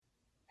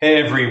Hey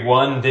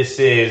everyone, this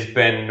is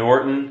Ben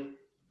Norton.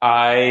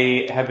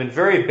 I have been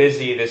very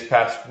busy this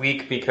past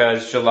week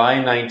because July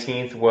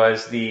 19th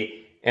was the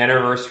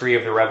anniversary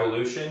of the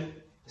revolution,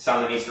 the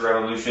Sandinista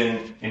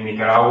revolution in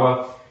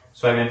Nicaragua.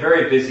 So I've been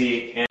very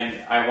busy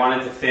and I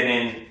wanted to fit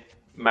in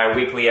my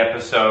weekly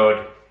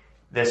episode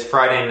this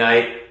Friday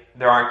night.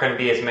 There aren't going to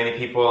be as many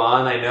people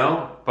on, I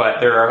know, but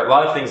there are a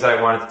lot of things that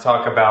I wanted to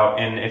talk about,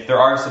 and if there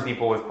are some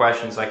people with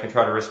questions, I can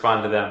try to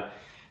respond to them.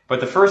 But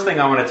the first thing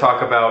I want to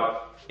talk about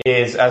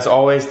is, as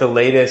always, the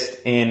latest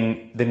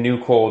in the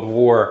new Cold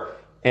War,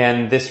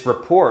 and this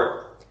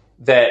report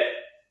that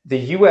the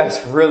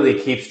U.S. really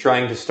keeps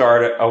trying to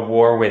start a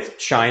war with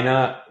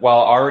China while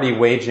already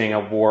waging a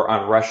war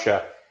on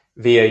Russia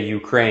via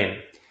Ukraine.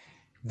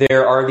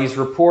 There are these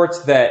reports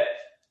that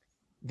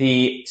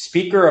the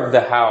Speaker of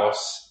the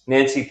House,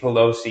 Nancy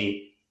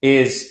Pelosi,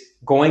 is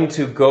going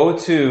to go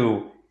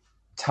to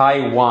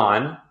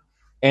Taiwan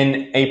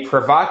in a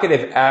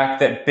provocative act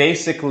that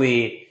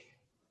basically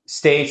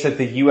states that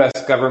the U.S.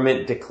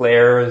 government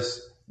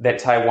declares that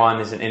Taiwan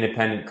is an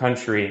independent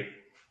country,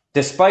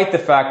 despite the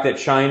fact that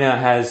China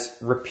has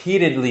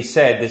repeatedly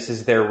said this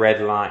is their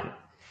red line.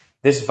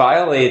 This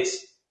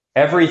violates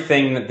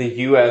everything that the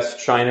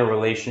U.S.-China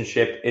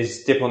relationship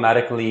is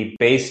diplomatically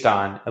based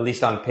on, at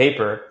least on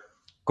paper,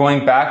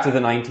 going back to the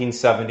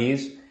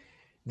 1970s.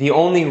 The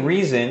only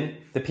reason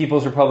the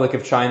People's Republic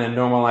of China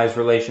normalized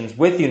relations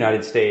with the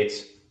United States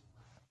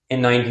in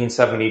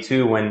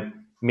 1972 when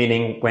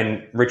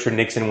Richard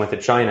Nixon went to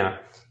China,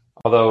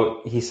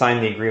 although he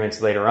signed the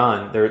agreements later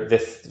on, the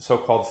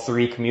so-called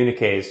three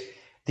communiques.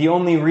 The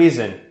only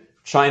reason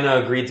China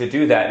agreed to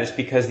do that is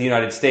because the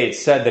United States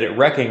said that it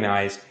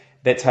recognized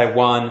that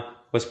Taiwan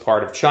was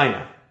part of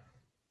China.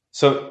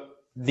 So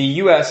the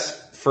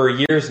U.S. for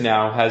years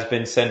now has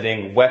been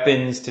sending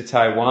weapons to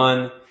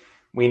Taiwan.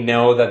 We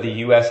know that the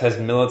U.S. has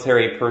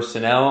military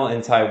personnel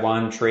in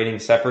Taiwan training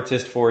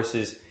separatist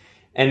forces,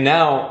 and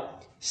now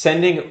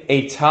sending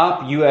a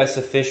top U.S.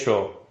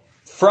 official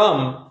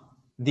from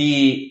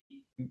the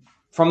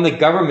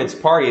government's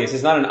party. This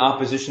is not an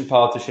opposition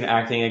politician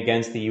acting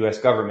against the U.S.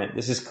 government.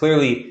 This is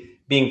clearly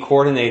being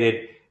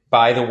coordinated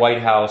by the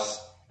White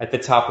House at the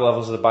top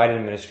levels of the Biden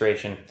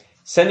administration.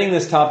 Sending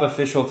this top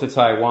official to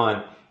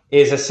Taiwan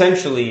is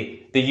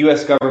essentially the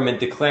U.S.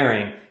 government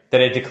declaring that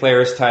it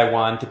declares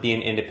Taiwan to be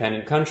an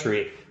independent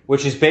country,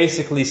 which is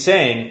basically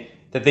saying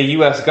that the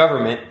U.S.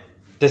 government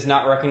does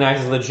not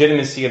recognize the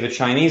legitimacy of the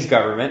Chinese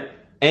government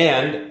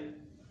and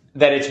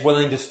that it's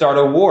willing to start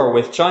a war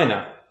with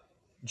China.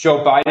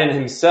 Joe Biden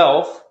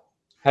himself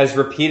has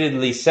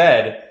repeatedly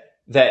said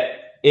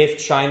that if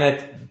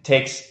China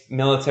takes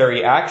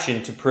military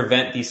action to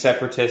prevent these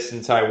separatists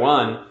in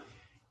Taiwan,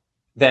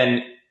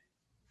 then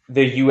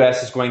the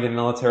U.S. is going to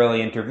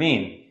militarily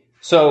intervene.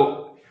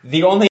 So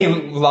the only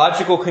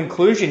logical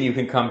conclusion you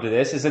can come to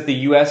this is that the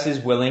U.S. is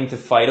willing to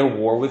fight a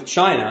war with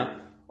China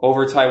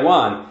over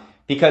Taiwan,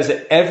 because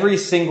at every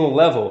single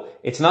level,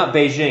 it's not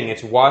Beijing,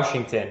 it's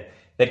Washington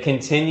that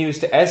continues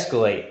to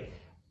escalate.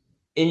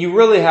 And you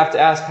really have to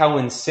ask how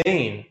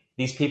insane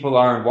these people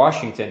are in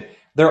Washington.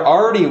 They're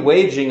already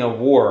waging a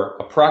war,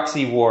 a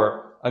proxy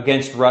war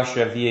against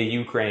Russia via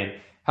Ukraine.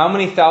 How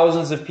many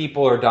thousands of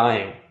people are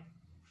dying?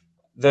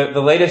 The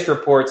latest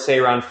reports say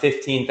around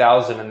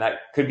 15,000, and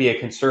that could be a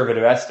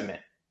conservative estimate.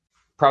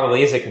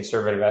 Probably is a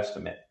conservative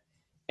estimate.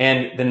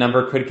 And the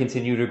number could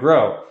continue to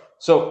grow.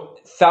 So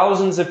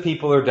thousands of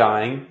people are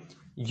dying.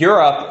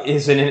 Europe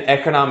is in an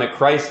economic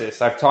crisis.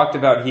 I've talked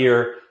about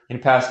here in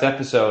past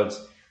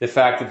episodes the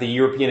fact that the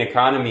European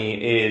economy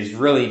is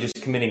really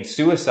just committing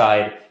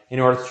suicide in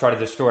order to try to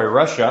destroy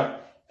Russia.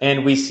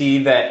 And we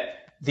see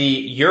that the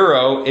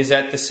euro is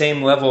at the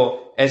same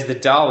level as the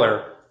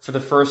dollar for the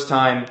first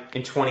time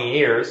in 20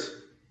 years.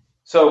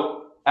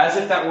 So as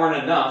if that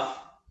weren't enough,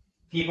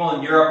 people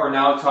in Europe are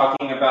now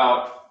talking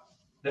about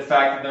the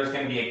fact that there's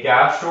going to be a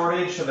gas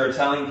shortage, so they're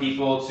telling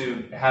people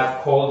to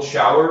have cold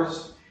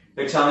showers.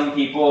 They're telling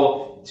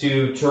people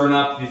to turn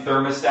up the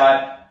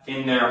thermostat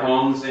in their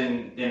homes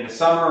in the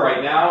summer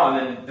right now,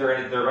 and then they're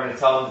going to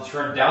tell them to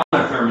turn down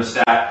their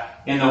thermostat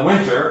in the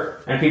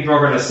winter, and people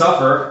are going to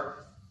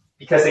suffer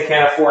because they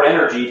can't afford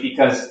energy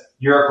because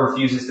Europe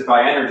refuses to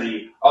buy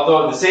energy.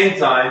 Although at the same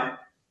time,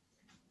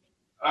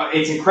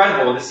 it's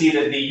incredible to see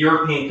that the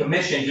European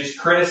Commission just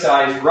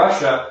criticized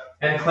Russia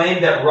and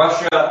claimed that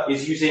Russia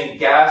is using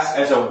gas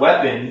as a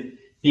weapon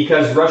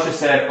because Russia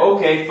said,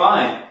 okay,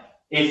 fine,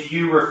 if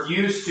you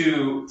refuse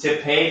to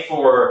pay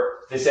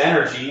for this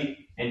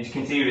energy and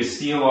continue to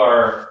steal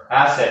our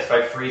assets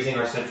by freezing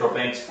our central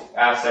bank's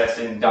assets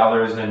in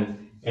dollars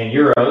and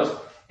euros,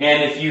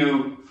 and if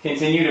you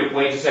continue to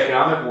wage this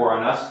economic war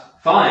on us,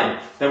 fine,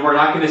 then we're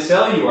not going to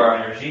sell you our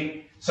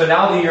energy. So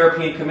now the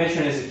European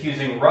Commission is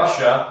accusing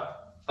Russia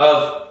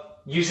of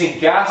using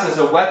gas as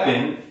a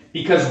weapon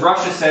because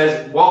Russia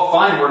says, well,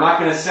 fine, we're not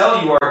going to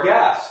sell you our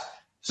gas.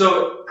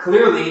 So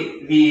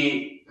clearly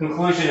the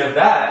conclusion of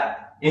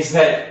that is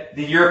that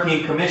the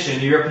European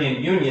Commission, the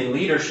European Union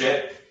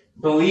leadership,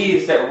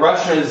 believes that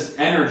Russia's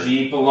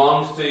energy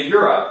belongs to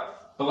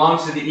Europe,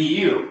 belongs to the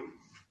EU.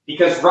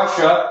 because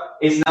Russia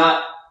is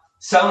not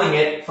selling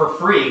it for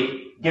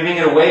free, giving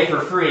it away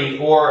for free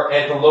or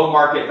at the low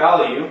market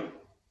value.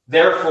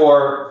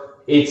 Therefore,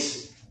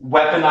 it's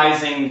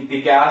weaponizing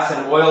the gas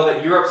and oil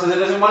that Europe says it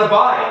doesn't want to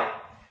buy.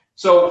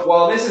 So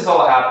while this is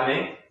all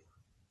happening,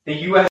 the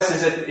U.S.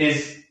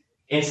 is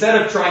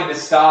instead of trying to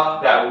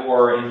stop that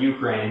war in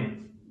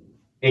Ukraine,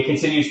 it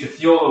continues to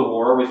fuel the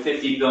war with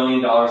 $50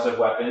 billion of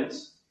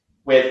weapons,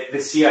 with the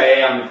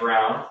CIA on the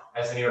ground,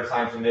 as the New York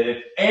Times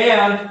admitted.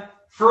 And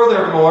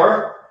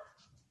furthermore,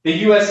 the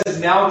U.S. is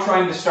now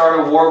trying to start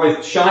a war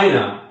with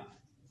China.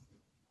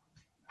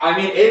 I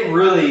mean, it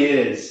really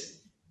is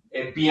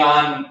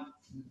beyond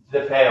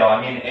the pale.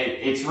 I mean,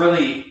 it's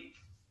really,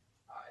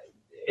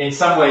 in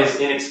some ways,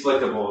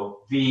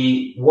 inexplicable.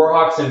 The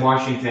warhawks in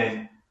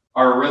Washington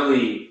are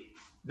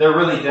they're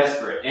really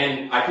desperate.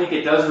 And I think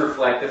it does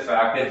reflect the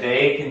fact that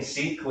they can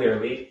see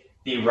clearly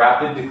the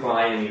rapid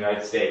decline in the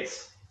United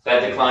States.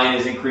 That decline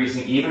is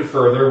increasing even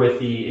further with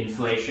the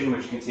inflation,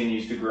 which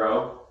continues to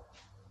grow.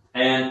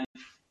 And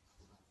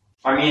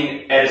I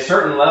mean, at a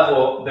certain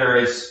level, there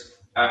is,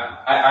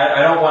 I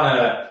don't want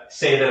to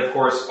say that, of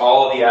course,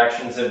 all of the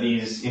actions of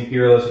these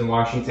imperialists in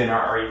Washington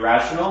are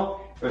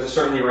irrational. There's a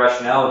certain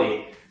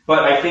irrationality.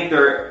 But I think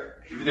there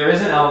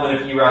is an element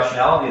of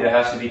irrationality that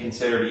has to be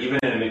considered, even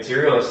in a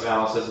materialist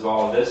analysis of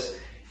all of this.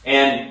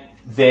 And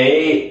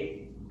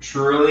they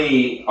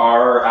truly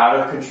are out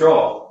of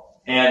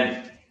control.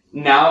 And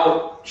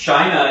now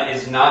China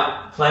is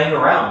not playing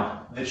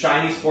around. The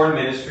Chinese Foreign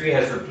Ministry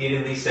has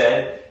repeatedly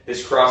said,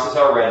 this crosses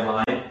our red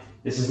line.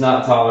 This is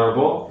not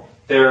tolerable.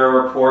 There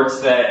are reports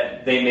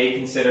that they may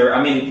consider,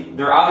 I mean,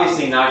 they're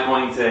obviously not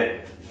going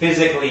to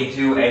physically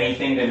do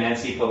anything to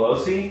Nancy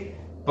Pelosi,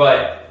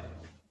 but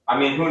I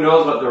mean, who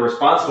knows what the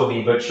response will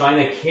be, but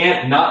China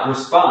can't not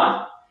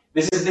respond.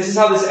 This is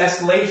how this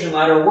escalation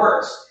ladder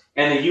works.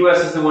 And the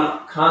U.S. is the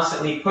one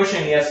constantly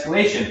pushing the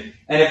escalation.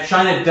 And if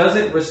China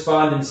doesn't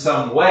respond in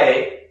some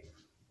way,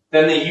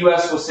 then the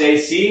U.S. will say,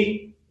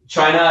 see,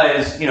 China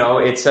is,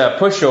 it's a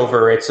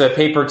pushover, it's a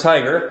paper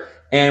tiger,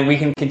 and we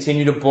can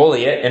continue to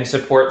bully it and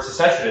support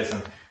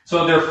secessionism.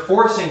 So they're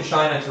forcing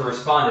China to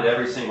respond at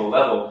every single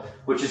level,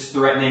 which is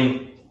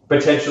threatening,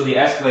 potentially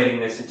escalating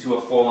this into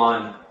a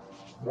full-on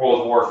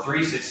World War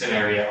III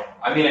scenario.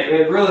 I mean,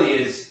 it really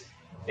is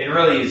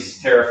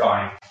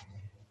terrifying.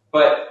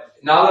 But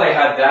now that I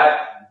had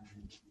that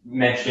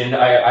mentioned,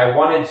 I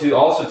wanted to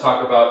also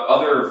talk about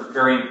other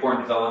very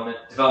important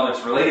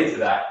developments related to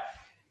that.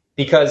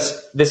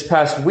 Because this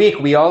past week,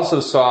 we also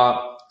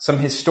saw some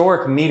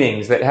historic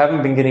meetings that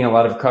haven't been getting a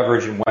lot of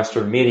coverage in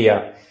Western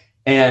media.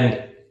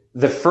 And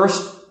the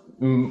first,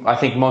 I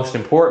think, most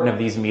important of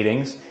these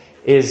meetings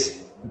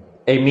is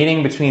a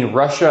meeting between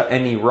Russia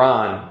and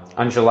Iran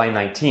on July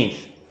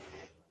 19th.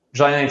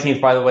 July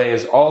 19th, by the way,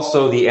 is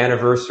also the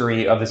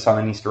anniversary of the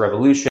Sandinista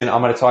Revolution.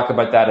 I'm going to talk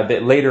about that a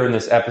bit later in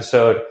this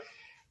episode.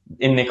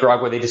 In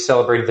Nicaragua, they just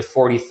celebrated the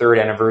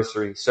 43rd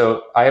anniversary.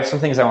 So I have some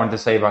things I wanted to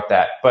say about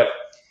that. But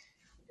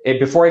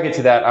before I get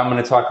to that, I'm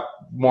going to talk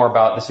more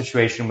about the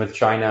situation with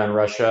China and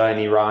Russia and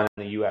Iran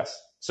and the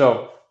U.S.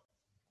 So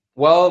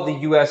while the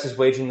U.S. is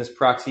waging this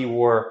proxy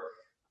war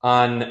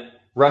on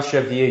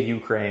Russia via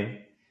Ukraine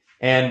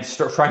and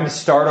trying to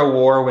start a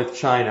war with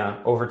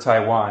China over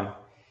Taiwan,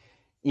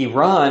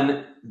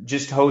 Iran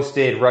just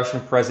hosted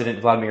Russian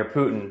President Vladimir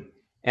Putin,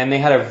 and they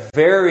had a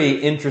very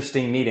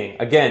interesting meeting.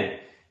 Again,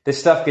 this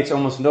stuff gets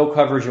almost no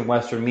coverage in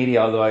Western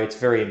media, although it's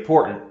very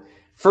important.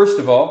 First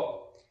of all,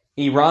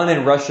 Iran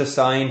and Russia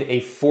signed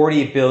a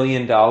 $40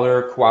 billion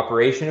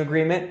cooperation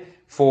agreement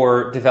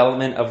for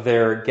development of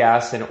their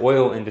gas and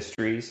oil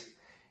industries.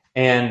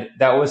 And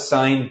that was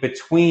signed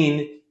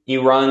between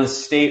Iran's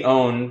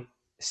state-owned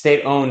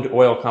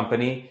oil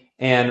company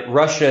and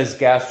Russia's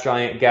gas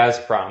giant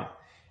Gazprom.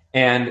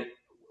 And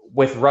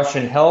with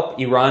Russian help,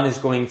 Iran is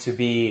going to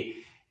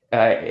be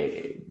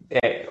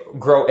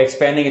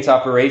expanding its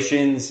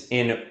operations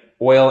in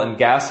oil and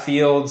gas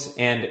fields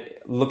and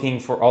looking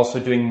for also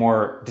doing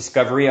more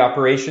discovery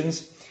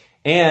operations.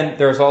 And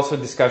there's also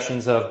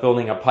discussions of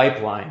building a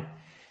pipeline.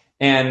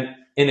 And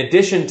in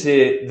addition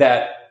to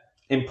that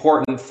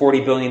important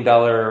 $40 billion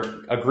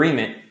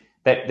agreement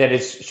that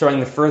is showing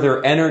the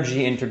further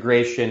energy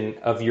integration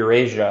of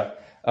Eurasia,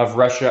 of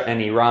Russia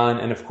and Iran,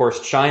 and of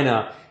course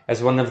China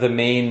as one of the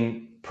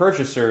main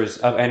purchasers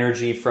of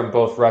energy from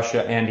both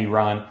Russia and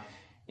Iran.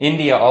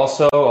 India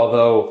also,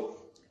 although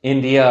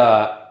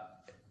India,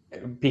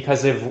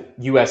 because of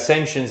U.S.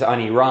 sanctions on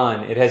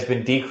Iran, it has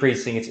been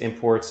decreasing its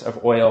imports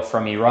of oil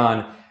from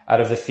Iran out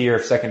of the fear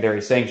of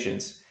secondary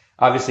sanctions.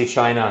 Obviously,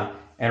 China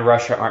and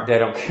Russia they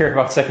don't care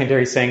about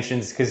secondary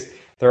sanctions because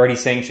they're already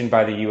sanctioned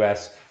by the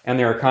U.S. and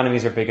their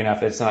economies are big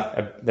enough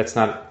that that's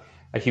not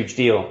a huge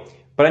deal.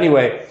 But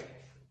anyway,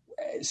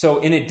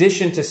 so in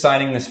addition to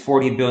signing this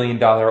 $40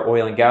 billion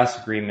oil and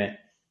gas agreement,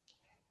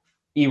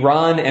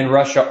 Iran and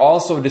Russia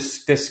also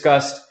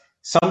discussed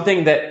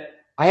something that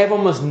I have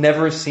almost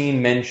never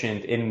seen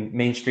mentioned in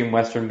mainstream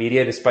Western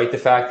media, despite the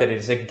fact that it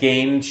is a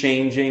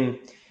game-changing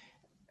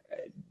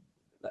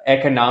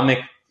economic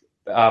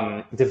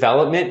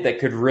development that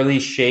could really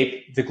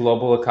shape the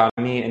global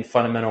economy in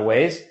fundamental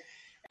ways.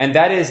 And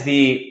that is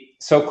the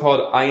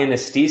so-called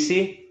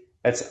INSTC.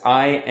 That's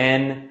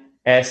INSTC,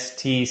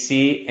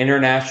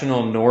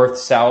 International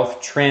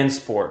North-South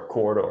Transport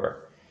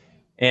Corridor.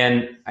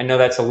 And I know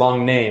that's a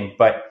long name,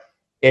 but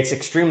it's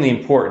extremely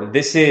important.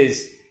 This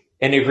is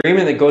an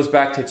agreement that goes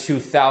back to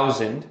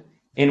 2000,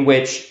 in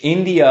which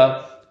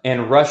India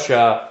and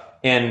Russia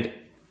and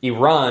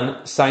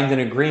Iran signed an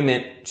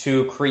agreement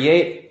to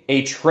create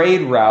a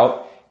trade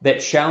route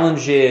that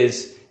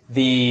challenges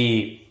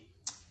the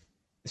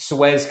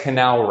Suez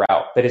Canal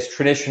route that is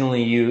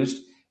traditionally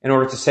used in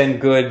order to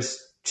send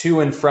goods to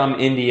and from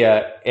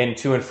India and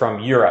to and from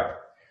Europe.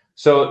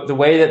 So the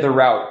way that the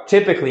route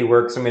typically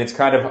works, I mean, it's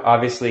kind of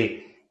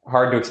obviously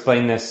hard to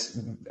explain this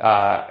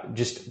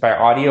just by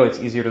audio. It's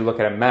easier to look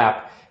at a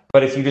map.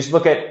 But if you just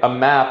look at a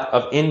map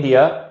of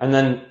India, and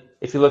then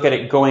if you look at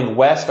it going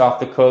west off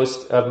the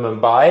coast of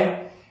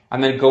Mumbai,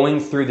 and then going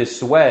through the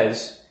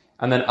Suez,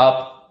 and then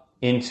up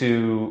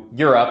into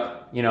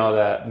Europe, you know,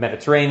 the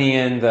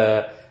Mediterranean,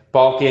 the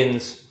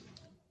Balkans,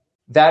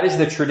 that is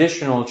the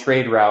traditional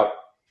trade route.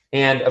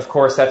 And of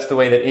course, that's the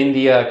way that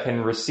India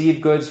can receive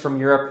goods from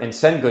Europe and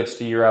send goods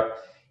to Europe,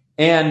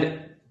 and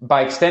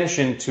by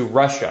extension to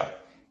Russia.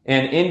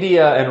 And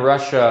India and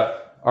Russia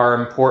are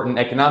important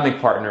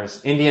economic partners.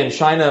 India and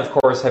China, of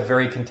course, have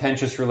very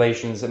contentious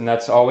relations, and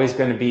that's always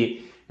going to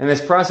be, in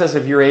this process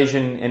of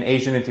Eurasian and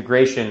Asian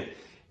integration,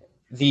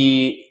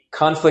 the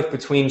conflict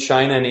between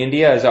China and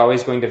India is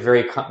always going to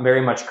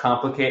very much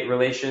complicate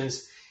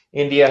relations.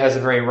 India has a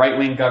very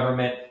right-wing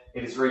government.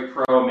 It is very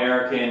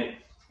pro-American,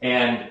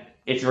 and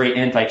it's very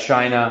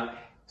anti-China.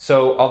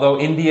 So although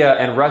India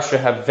and Russia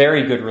have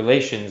very good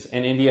relations,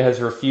 and India has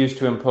refused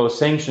to impose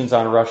sanctions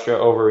on Russia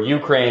over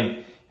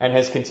Ukraine and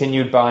has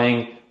continued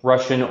buying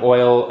Russian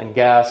oil and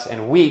gas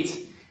and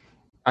wheat,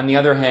 on the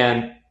other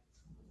hand,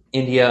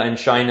 India and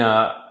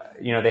China,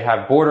 you know, they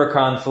have border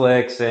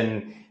conflicts,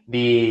 and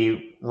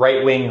the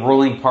right-wing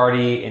ruling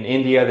party in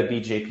India, the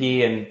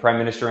BJP, and Prime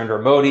Minister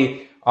Narendra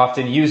Modi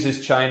often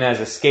uses China as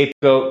a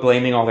scapegoat,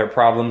 blaming all their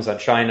problems on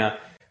China.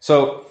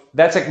 So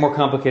that's a more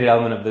complicated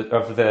element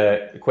of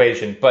the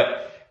equation.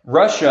 But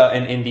Russia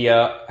and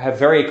India have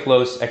very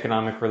close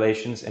economic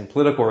relations and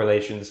political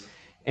relations.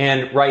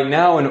 And right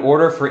now, in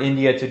order for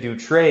India to do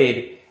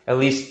trade, at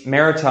least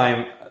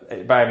maritime,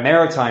 by a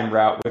maritime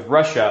route with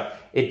Russia,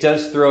 it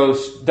does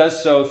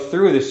so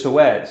through the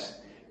Suez.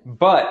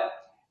 But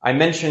I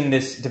mentioned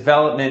this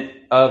development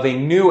of a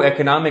new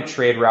economic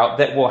trade route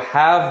that will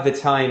have the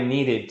time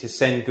needed to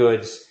send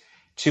goods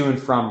to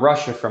and from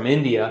Russia from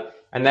India,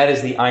 and that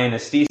is the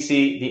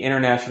INSTC, the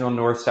International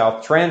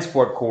North-South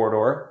Transport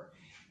Corridor.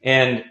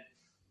 And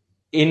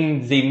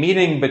in the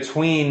meeting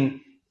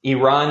between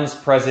Iran's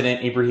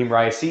President Ibrahim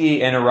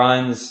Raisi and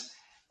Iran's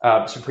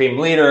Supreme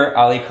Leader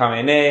Ali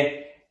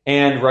Khamenei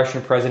and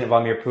Russian President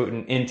Vladimir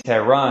Putin in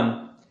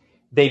Tehran,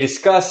 they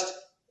discussed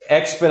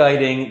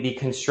expediting the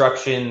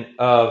construction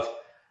of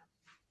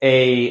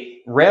a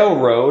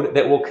railroad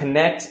that will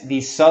connect the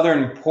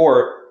southern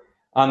port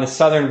on the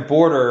southern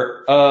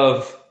border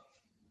of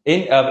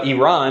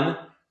Iran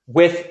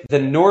with the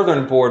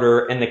northern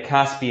border and the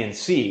Caspian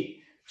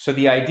Sea. So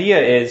the idea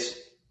is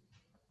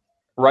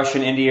Russia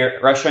and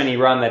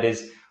Iran, that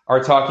is,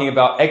 are talking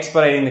about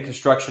expediting the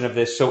construction of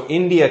this so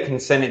India can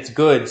send its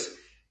goods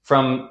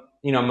from,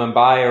 you know,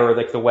 Mumbai or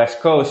like the West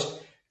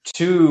Coast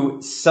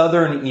to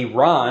southern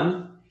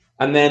Iran.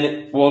 And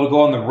then we'll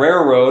go on the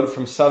railroad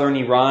from southern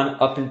Iran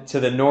up into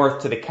the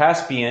north to the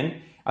Caspian,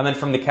 and then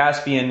from the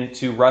Caspian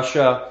to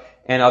Russia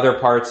and other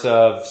parts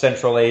of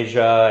Central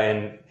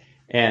Asia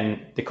and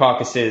the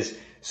Caucasus.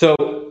 So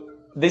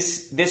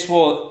this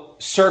will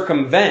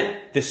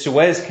circumvent the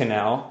Suez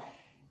Canal,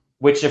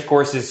 which of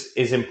course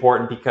is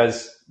important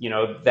because, you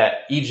know,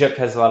 that Egypt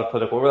has a lot of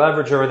political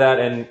leverage over that,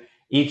 and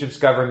Egypt's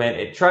government,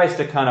 it tries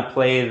to kind of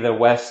play the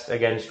West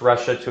against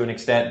Russia to an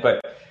extent,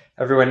 but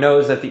everyone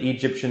knows that the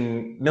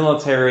Egyptian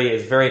military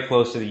is very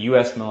close to the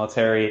U.S.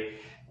 military,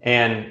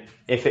 and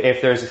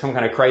if there's some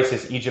kind of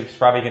crisis, Egypt's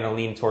probably going to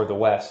lean toward the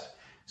West.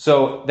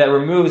 So that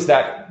removes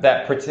that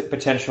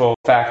potential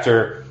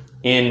factor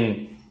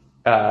in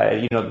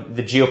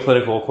the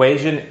geopolitical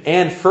equation.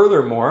 And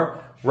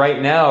furthermore,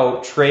 right now,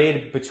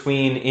 trade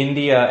between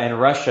India and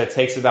Russia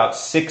takes about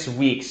 6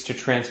 weeks to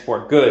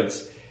transport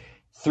goods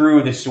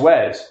through the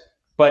Suez.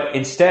 But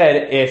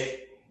instead,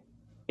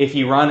 if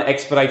Iran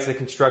expedites the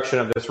construction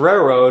of this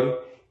railroad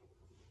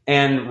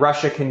and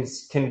Russia can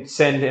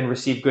send and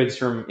receive goods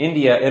from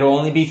India, it'll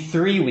only be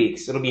 3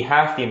 weeks. It'll be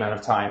half the amount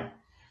of time.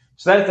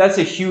 So that's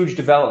a huge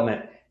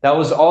development. That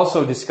was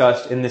also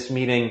discussed in this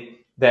meeting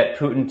that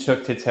Putin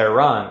took to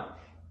Tehran.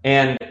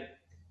 And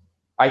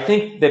I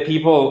think that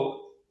people,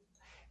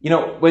 you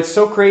know, what's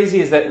so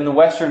crazy is that in the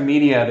Western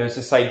media, there's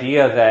this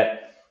idea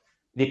that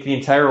the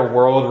entire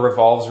world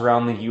revolves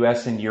around the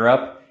US and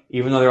Europe,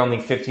 even though they're only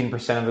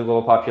 15% of the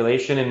global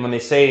population. And when they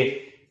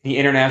say the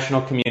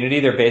international community,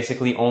 they're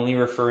basically only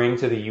referring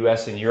to the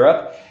US and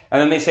Europe. And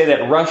then they say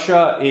that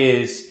Russia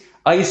is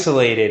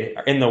isolated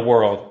in the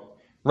world.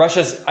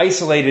 Russia's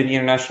isolated the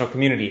international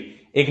community,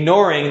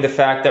 ignoring the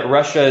fact that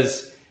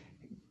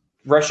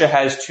Russia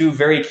has two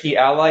very key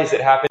allies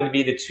that happen to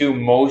be the two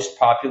most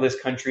populous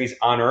countries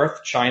on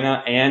earth,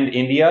 China and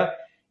India,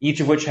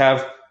 each of which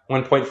have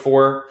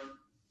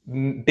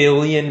 1.4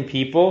 billion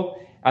people.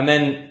 And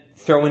then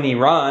throw in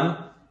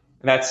Iran,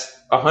 that's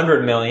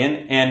 100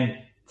 million, and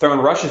throw in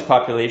Russia's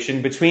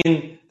population.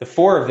 Between the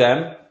four of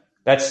them,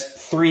 that's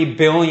 3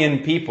 billion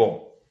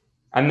people.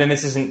 And then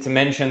this isn't to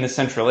mention the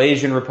Central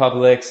Asian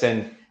republics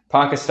and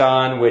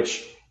Pakistan,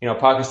 which,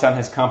 Pakistan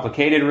has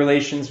complicated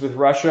relations with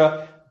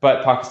Russia,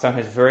 but Pakistan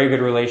has very good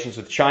relations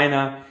with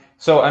China.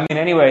 So,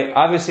 anyway,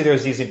 obviously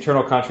there's these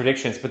internal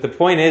contradictions, but the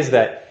point is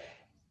that,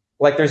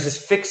 there's this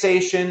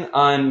fixation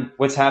on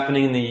what's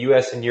happening in the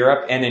US and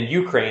Europe and in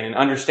Ukraine, and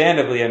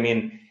understandably,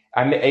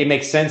 it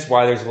makes sense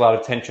why there's a lot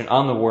of tension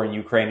on the war in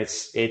Ukraine.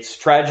 It's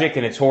tragic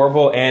and it's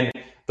horrible, and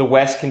the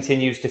West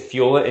continues to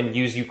fuel it and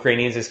use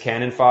Ukrainians as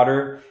cannon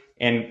fodder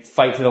and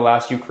fight to the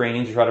last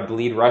Ukrainian to try to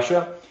bleed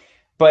Russia.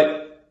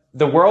 But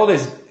the world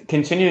is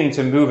continuing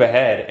to move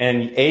ahead,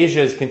 and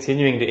Asia is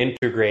continuing to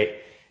integrate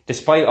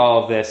despite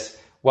all of this,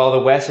 while the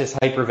West is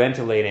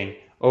hyperventilating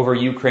over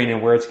Ukraine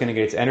and where it's going to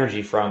get its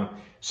energy from.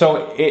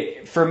 So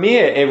for me,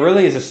 it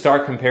really is a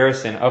stark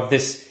comparison of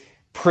this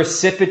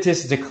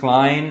precipitous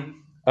decline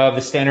of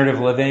the standard of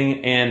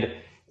living and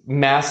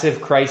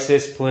massive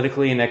crisis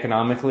politically and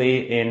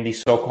economically in the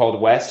so-called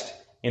West,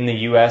 in the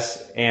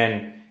US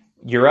and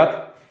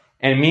Europe.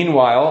 And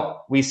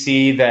meanwhile, we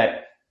see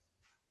that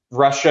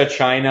Russia,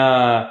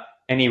 China,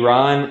 and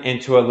Iran,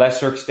 and to a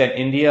lesser extent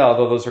India,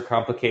 although those are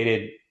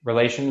complicated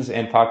relations,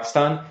 and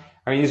Pakistan,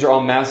 these are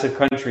all massive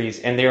countries,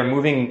 and they are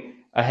moving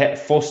ahead,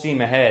 full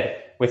steam ahead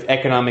with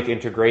economic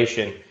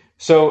integration.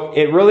 So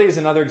it really is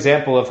another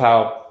example of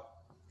how,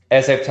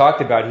 as I've talked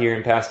about here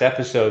in past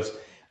episodes,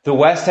 the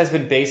West has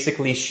been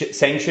basically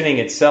sanctioning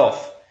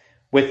itself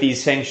with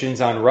these sanctions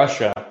on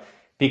Russia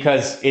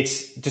because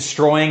it's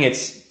destroying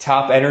its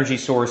top energy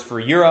source for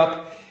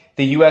Europe.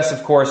 The US,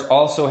 of course,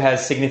 also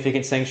has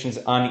significant sanctions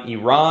on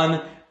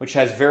Iran, which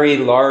has very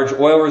large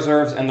oil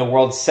reserves and the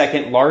world's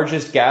second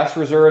largest gas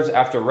reserves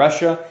after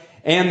Russia.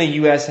 And the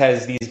US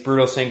has these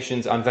brutal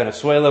sanctions on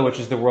Venezuela, which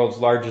is the world's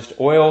largest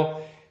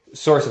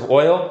source of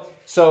oil.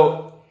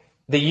 So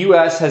the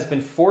US has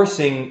been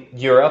forcing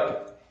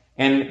Europe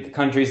and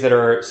countries that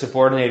are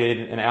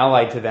subordinated and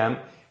allied to them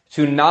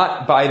to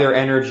not buy their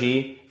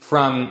energy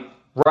from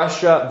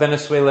Russia,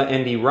 Venezuela,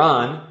 and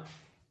Iran,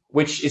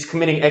 which is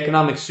committing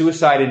economic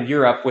suicide in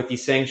Europe with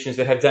these sanctions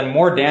that have done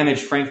more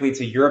damage, frankly,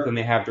 to Europe than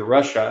they have to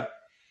Russia.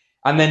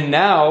 And then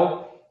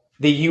now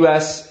the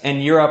US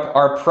and Europe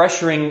are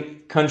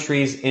pressuring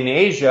countries in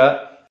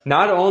Asia,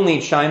 not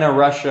only China,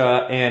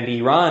 Russia, and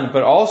Iran,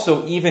 but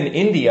also even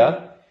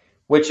India,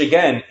 which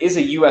again is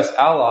a US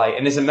ally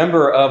and is a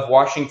member of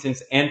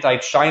Washington's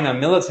anti-China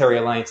military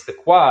alliance, the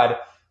Quad,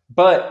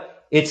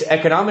 but its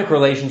economic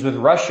relations with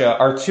Russia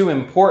are too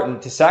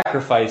important to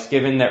sacrifice,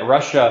 given that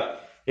Russia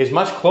is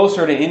much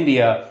closer to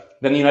India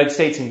than the United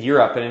States and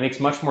Europe, and it makes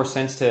much more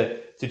sense to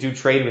do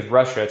trade with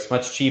Russia. It's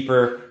much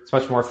cheaper, it's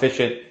much more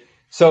efficient.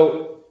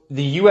 So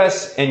the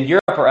US and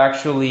Europe are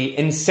actually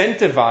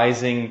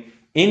incentivizing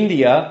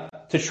India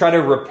to try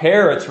to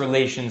repair its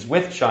relations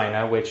with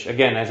China, which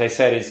again, as I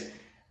said, is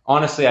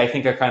honestly, I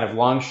think a kind of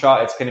long shot.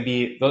 That's going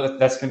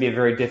to be a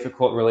very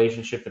difficult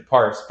relationship to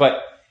parse.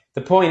 But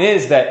the point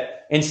is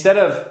that instead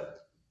of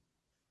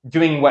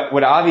doing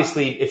what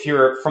obviously, if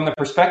you're from the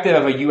perspective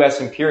of a US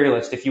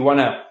imperialist, if you want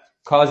to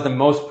cause the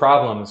most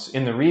problems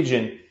in the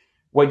region,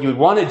 what you would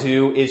want to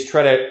do is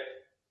try to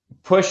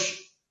push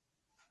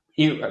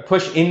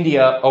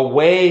India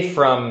away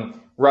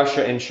from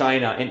Russia and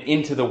China and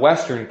into the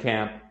Western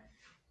camp.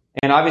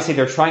 And obviously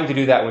they're trying to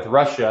do that with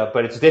Russia,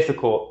 but it's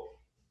difficult.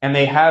 And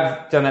they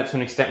have done that to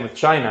an extent with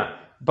China.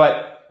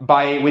 But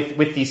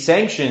with these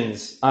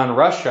sanctions on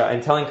Russia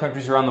and telling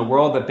countries around the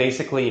world that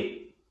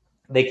basically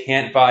they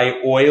can't buy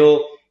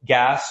oil,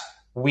 gas,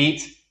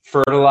 wheat,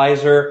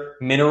 fertilizer,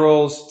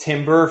 minerals,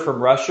 timber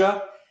from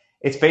Russia,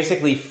 it's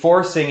basically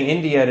forcing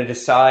India to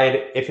decide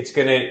if it's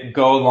going to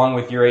go along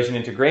with Eurasian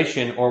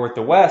integration or with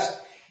the West.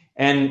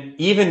 And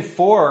even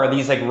for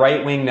these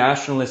right-wing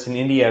nationalists in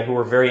India who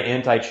are very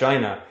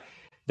anti-China,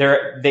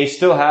 they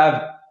still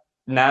have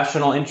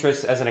national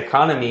interests as an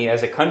economy,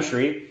 as a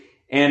country.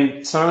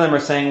 And some of them are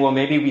saying, well,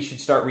 maybe we should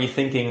start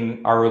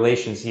rethinking our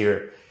relations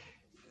here.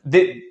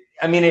 It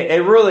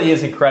really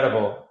is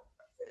incredible.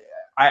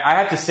 I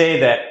have to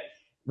say that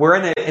we're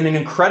in an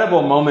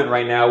incredible moment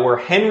right now where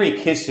Henry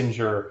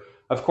Kissinger,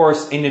 of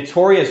course, a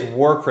notorious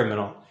war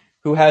criminal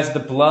who has the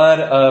blood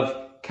of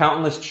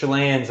countless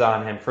Chileans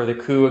on him for the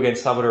coup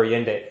against Salvador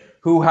Allende,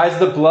 who has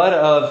the blood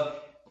of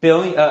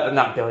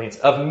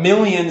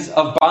millions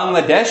of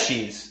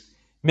Bangladeshis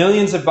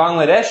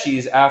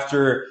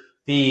after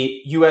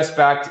the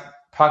US-backed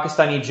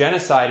Pakistani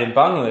genocide in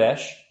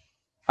Bangladesh.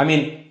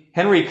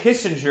 Henry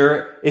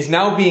Kissinger is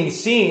now being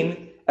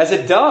seen as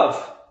a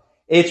dove.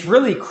 It's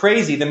really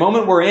crazy. The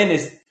moment we're in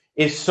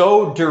is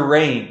so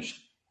deranged.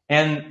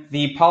 And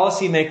the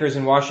policymakers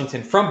in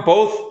Washington from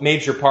both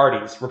major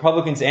parties,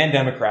 Republicans and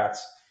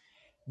Democrats,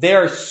 they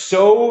are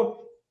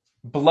so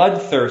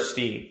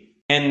bloodthirsty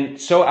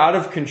and so out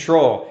of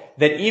control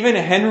that even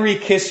Henry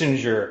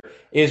Kissinger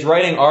is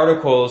writing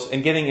articles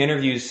and giving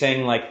interviews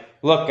saying like,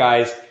 look,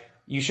 guys,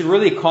 you should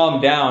really calm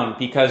down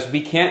because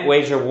we can't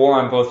wage a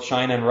war on both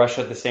China and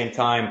Russia at the same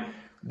time.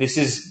 This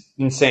is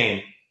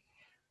insane.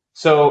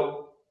 So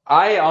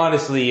I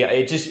honestly,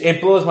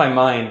 it blows my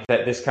mind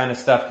that this kind of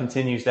stuff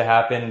continues to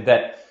happen,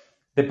 that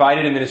the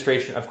Biden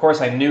administration, of course,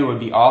 I knew it would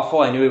be awful.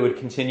 I knew it would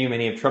continue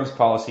many of Trump's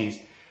policies,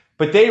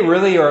 but they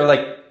really are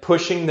like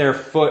pushing their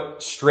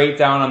foot straight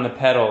down on the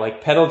pedal,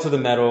 like pedal to the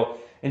metal.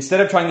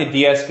 Instead of trying to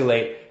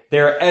de-escalate,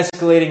 they're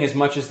escalating as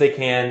much as they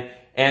can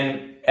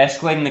and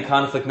escalating the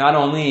conflict not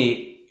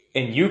only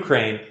in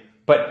Ukraine,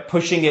 but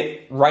pushing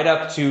it right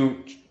up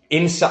to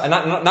inside,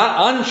 not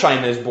on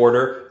China's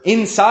border,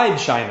 inside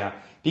China.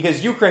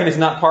 Because Ukraine is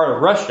not part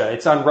of Russia.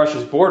 It's on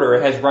Russia's border.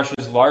 It has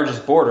Russia's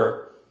largest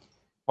border.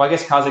 Well, I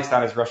guess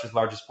Kazakhstan is Russia's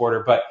largest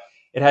border, but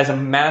it has a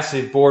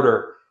massive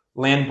border,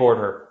 land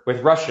border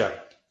with Russia.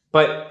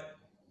 But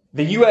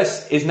the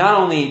U.S. is not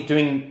only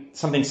doing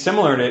something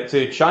similar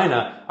to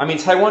China. I mean,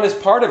 Taiwan is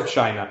part of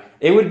China.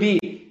 It would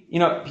be,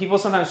 people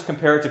sometimes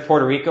compare it to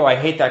Puerto Rico. I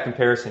hate that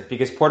comparison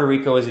because Puerto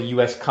Rico is a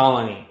U.S.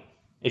 colony.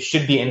 It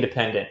should be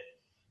independent.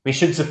 We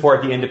should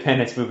support the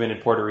independence movement in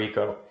Puerto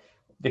Rico.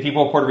 The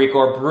people of Puerto Rico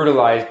are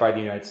brutalized by the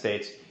United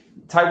States.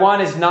 Taiwan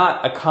is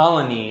not a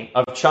colony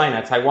of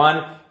China.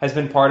 Taiwan has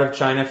been part of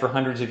China for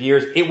hundreds of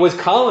years. It was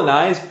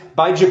colonized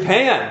by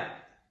Japan.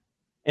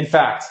 In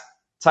fact,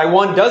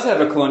 Taiwan does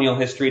have a colonial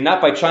history, not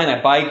by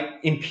China, by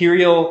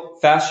imperial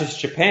fascist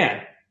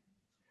Japan.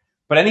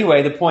 But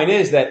anyway, the point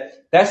is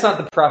that that's not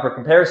the proper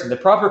comparison. The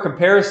proper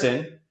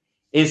comparison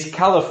is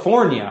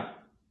California.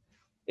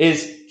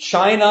 Is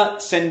China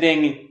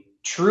sending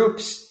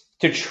troops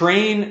to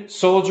train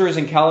soldiers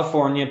in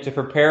California to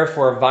prepare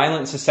for a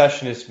violent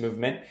secessionist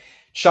movement,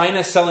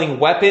 China selling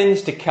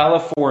weapons to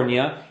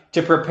California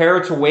to prepare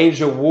to wage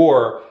a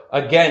war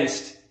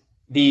against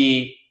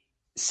the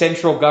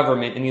central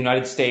government in the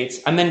United States,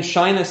 and then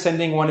China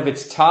sending one of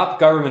its top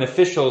government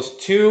officials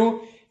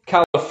to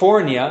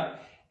California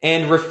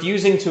and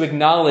refusing to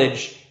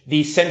acknowledge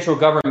the central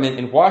government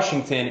in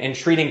Washington and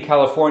treating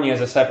California as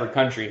a separate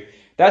country.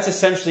 That's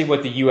essentially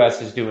what the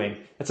U.S. is doing.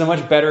 That's a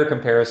much better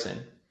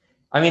comparison.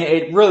 I mean,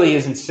 it really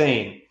is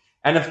insane.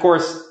 And of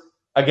course,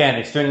 again,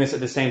 it's doing this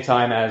at the same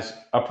time as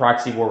a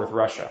proxy war with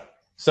Russia.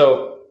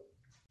 So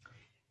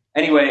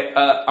anyway,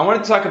 I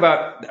want to talk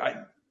about,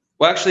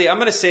 well, actually, I'm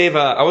going to save,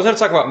 I was going to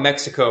talk about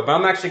Mexico, but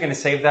I'm actually going to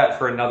save that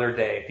for another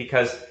day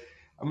because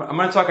I'm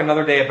going to talk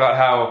another day about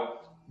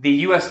how the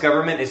U.S.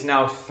 government is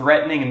now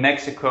threatening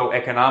Mexico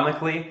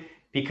economically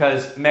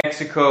because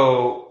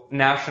Mexico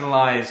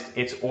nationalized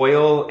its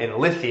oil and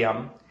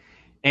lithium.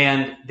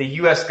 And the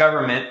U.S.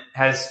 government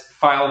has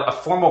filed a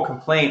formal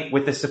complaint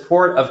with the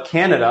support of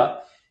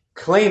Canada,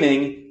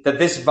 claiming that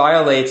this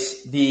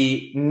violates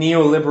the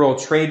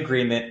neoliberal trade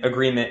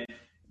agreement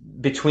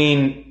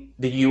between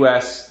the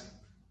U.S.,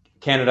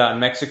 Canada, and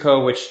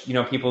Mexico, which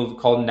people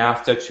call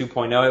NAFTA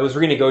 2.0. It was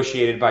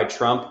renegotiated by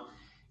Trump.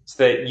 It's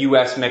the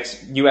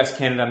U.S.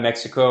 Canada,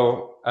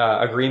 Mexico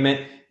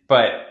agreement,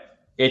 but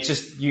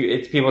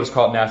people just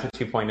call it NAFTA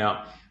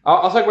 2.0.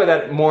 I'll talk about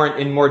that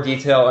in more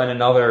detail in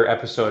another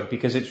episode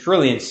because it's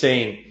really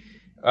insane.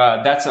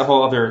 That's a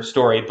whole other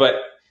story. But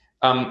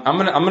I'm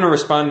gonna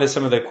respond to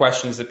some of the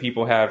questions that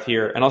people have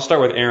here, and I'll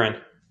start with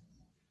Aaron.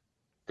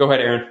 Go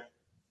ahead, Aaron.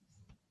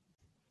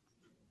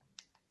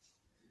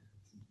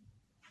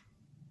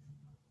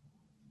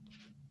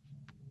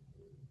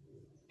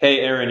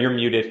 Hey, Aaron, you're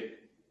muted.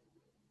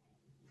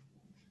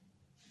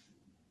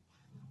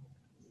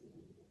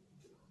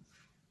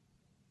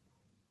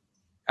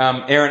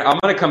 Aaron, I'm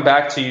going to come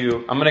back to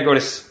you. I'm going to go to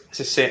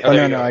say. Oh,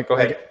 no. Go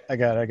ahead. I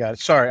got it.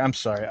 Sorry, I'm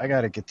sorry. I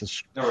got to get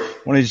this. No worries.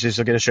 One of these days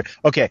I'll get it straight.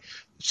 Okay,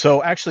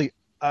 so actually,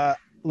 let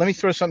me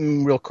throw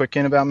something real quick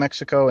in about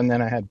Mexico, and then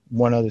I had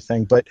one other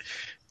thing. But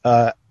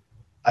I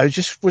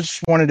just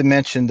wanted to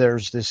mention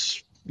there's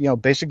this,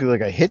 basically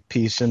like a hit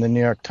piece in the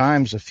New York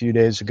Times a few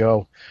days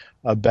ago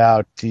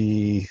about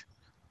the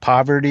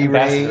poverty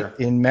rate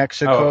in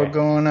Mexico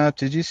going up.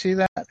 Did you see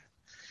that?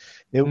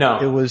 No.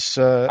 It was.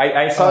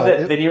 I saw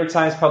that the New York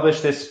Times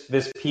published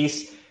this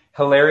piece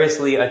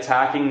hilariously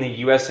attacking the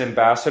U.S.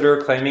 ambassador,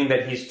 claiming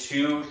that he's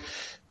too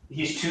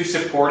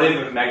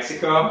supportive of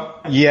Mexico.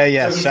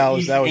 Yeah. So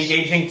he's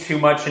engaging too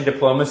much in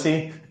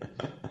diplomacy.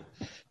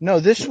 No,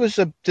 the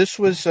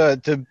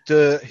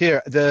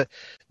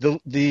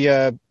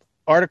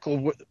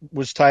article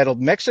was titled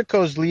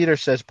 "Mexico's leader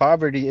says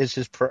poverty is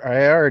his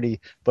priority,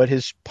 but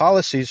his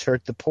policies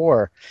hurt the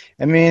poor."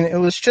 I mean, it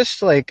was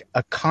just like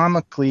a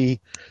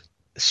comically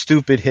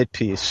stupid hit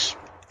piece,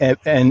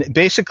 and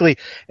basically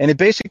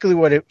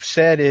what it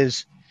said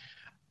is,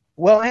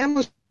 well,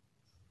 Amazon,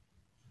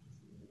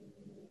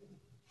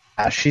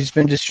 she's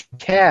been distributing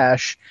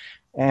cash,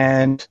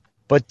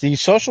 but the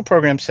social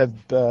programs have,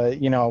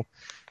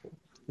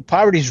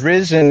 poverty's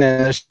risen,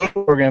 and the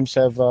social programs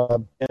have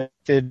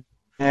benefited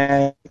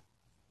and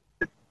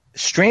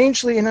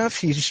strangely enough,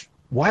 he's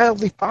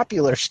wildly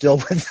popular still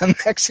with the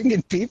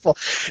Mexican people.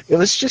 It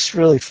was just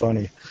really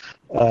funny.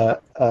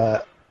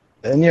 The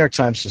New York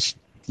Times just,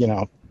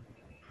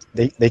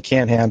 they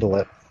can't handle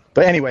it.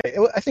 But anyway,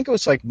 I think it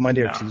was like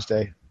Monday or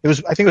Tuesday. I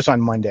think it was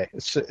on Monday.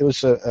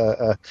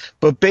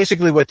 But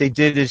basically what they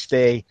did is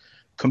they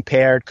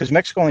compared, because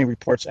Mexico only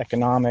reports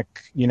economic,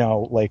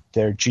 like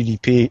their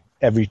GDP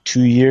every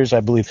 2 years, I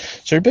believe.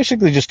 So they're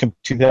basically just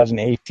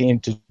 2018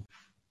 to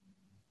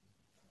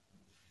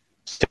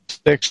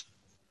statistics,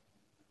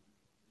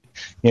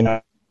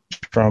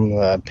 from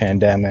the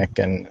pandemic,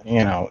 and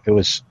it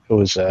was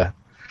a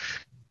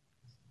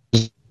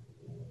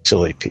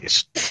silly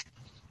piece.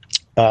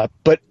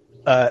 But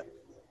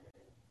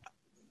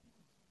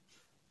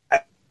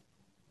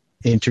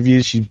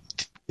interviews you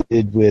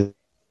did with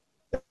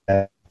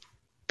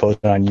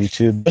posted on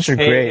YouTube, those are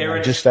great.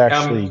 Aaron, just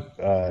actually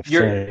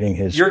finishing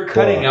his. You're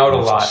cutting out a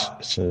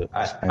lot.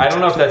 I don't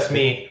know if that's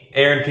me.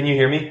 Aaron, can you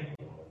hear me?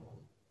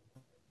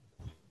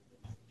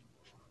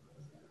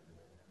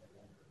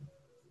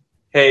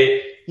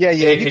 Hey. Yeah.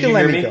 Hey, you can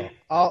let me go.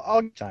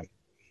 I'll time.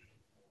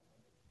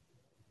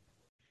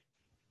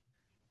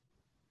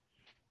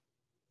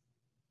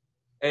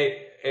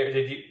 Hey,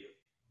 did you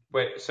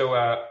wait? So,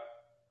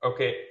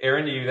 okay,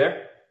 Aaron, are you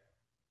there?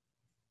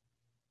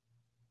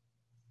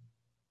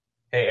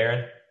 Hey,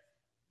 Aaron.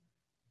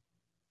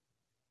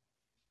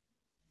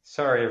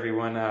 Sorry,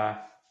 everyone. I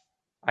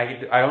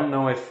don't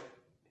know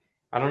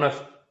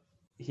if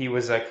he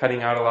was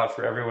cutting out a lot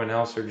for everyone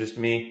else or just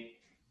me.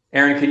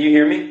 Aaron, can you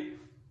hear me?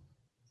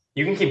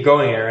 You can keep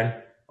going, Aaron.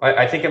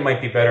 I think it might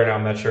be better now.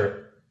 I'm not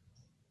sure.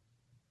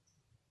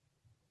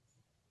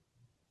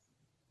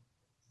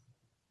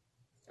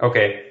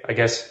 Okay, I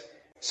guess.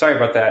 Sorry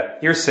about that.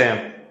 Here's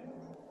Sam.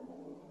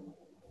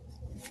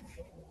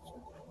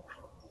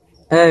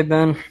 Hey,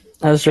 Ben.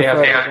 How's your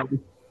Friday?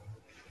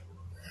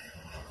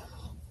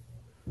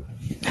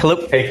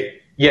 Hello?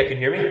 Hey, yeah, can you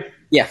hear me?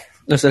 Yeah.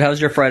 I said,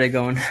 how's your Friday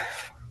going?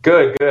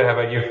 Good. How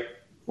about you?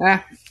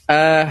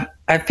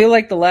 I feel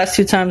like the last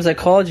two times I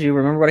called you,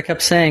 remember what I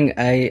kept saying?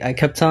 I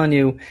kept telling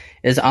you,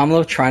 is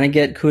AMLO trying to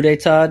get coup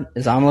d'etat?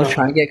 Is AMLO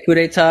trying to get coup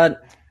d'etat?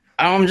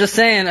 I'm just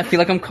saying, I feel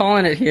like I'm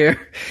calling it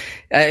here.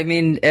 I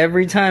mean,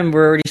 every time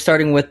we're already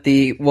starting with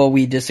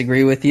we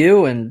disagree with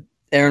you, and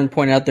Aaron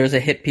pointed out there's a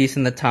hit piece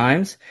in the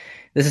Times.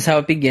 This is how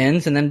it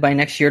begins, and then by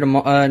next year,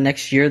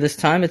 this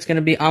time, it's going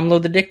to be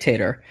AMLO the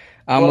dictator.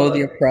 AMLO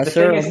the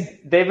oppressor. The thing is,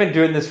 they've been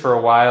doing this for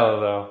a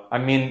while, though. I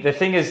mean, the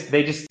thing is,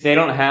 they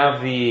don't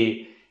have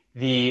the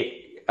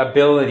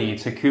ability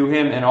to coup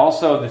him, and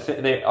also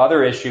the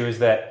other issue is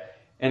that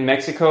in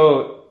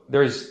Mexico,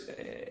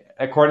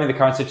 according to the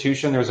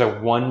Constitution, there's a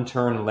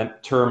one-term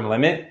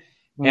limit,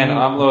 and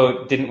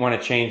AMLO didn't want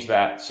to change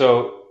that.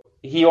 So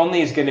he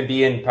only is going to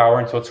be in power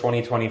until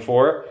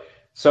 2024.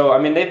 So, I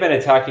mean, they've been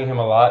attacking him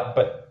a lot,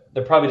 but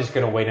they're probably just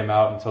going to wait him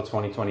out until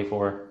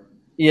 2024.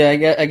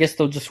 Yeah, I guess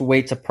they'll just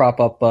wait to prop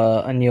up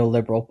a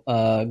neoliberal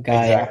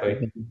guy.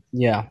 Exactly.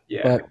 Yeah.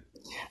 But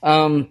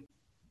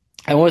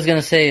I was going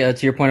to say,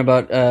 to your point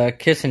about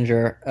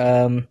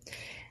Kissinger,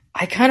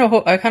 I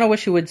kind of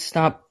wish he would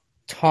stop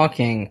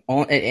talking,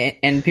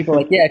 and people are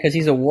like, yeah, because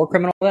he's a war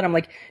criminal. That I'm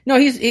like, no,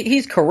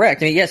 he's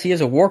correct. I mean, yes, he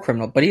is a war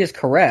criminal, but he is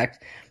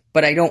correct.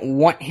 But I don't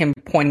want him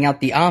pointing out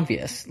the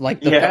obvious.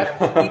 Like the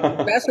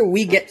faster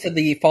we get to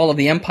the fall of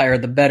the empire,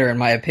 the better, in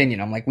my opinion.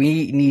 I'm like,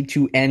 we need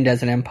to end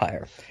as an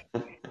empire.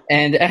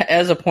 And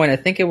as a point, I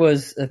think it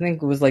was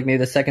like maybe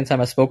the second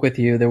time I spoke with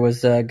you. There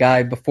was a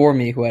guy before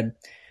me who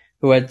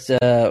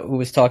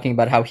was talking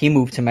about how he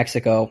moved to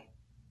Mexico.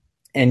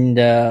 And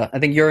I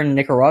think you're in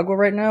Nicaragua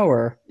right now,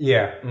 or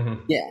yeah,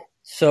 mm-hmm. Yeah.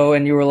 So,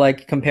 and you were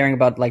like comparing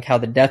about like how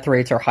the death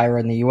rates are higher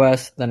in the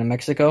U.S. than in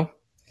Mexico,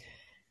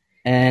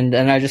 and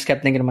I just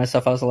kept thinking to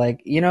myself, I was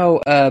like,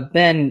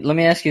 Ben, let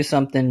me ask you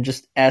something.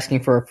 Just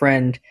asking for a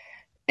friend.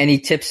 Any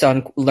tips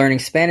on learning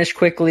Spanish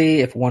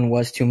quickly if one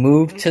was to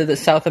move to the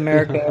South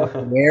America,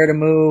 where to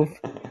move?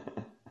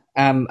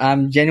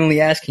 I'm genuinely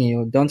asking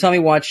you. Don't tell me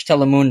watch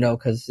Telemundo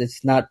because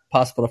it's not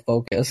possible to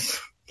focus.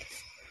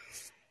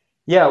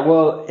 Yeah,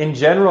 well, in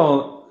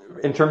general,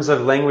 in terms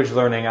of language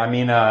learning, I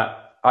mean,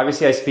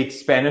 obviously I speak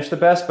Spanish the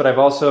best, but I've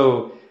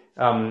also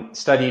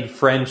studied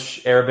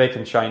French, Arabic,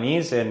 and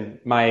Chinese. And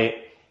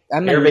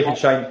Arabic and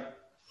Chinese.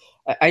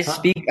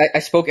 I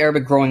spoke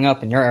Arabic growing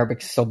up, and your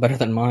Arabic is still better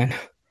than mine.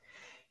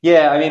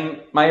 Yeah, I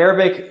mean, my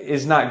Arabic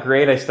is not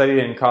great. I studied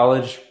it in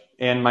college,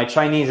 and my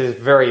Chinese is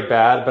very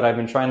bad, but I've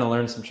been trying to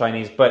learn some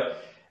Chinese.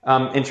 But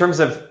in terms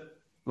of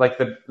like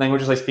the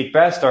languages I speak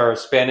best are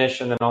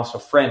Spanish and then also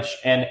French.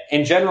 And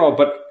in general,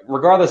 but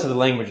regardless of the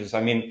languages,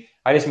 I mean,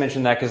 I just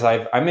mentioned that because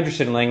I'm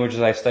interested in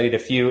languages. I've studied a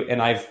few,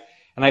 and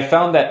I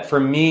found that for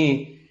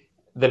me,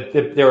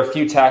 there are a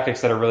few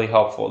tactics that are really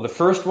helpful. The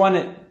first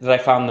one that I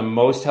found the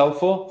most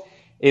helpful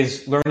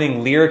is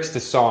learning lyrics to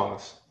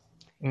songs.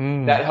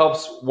 That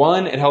helps.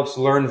 One, it helps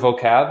learn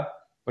vocab,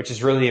 which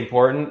is really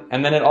important,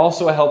 and then it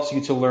also helps you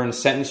to learn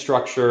sentence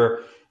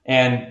structure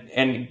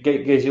and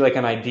gives you like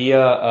an idea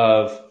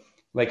of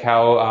like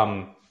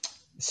how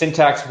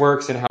syntax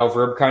works and how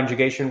verb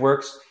conjugation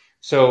works.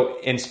 So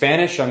in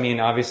Spanish, I mean,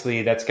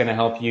 obviously that's going to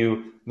help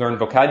you learn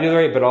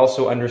vocabulary, but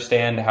also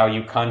understand how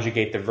you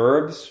conjugate the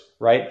verbs,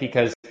 right?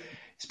 Because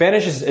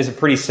Spanish is a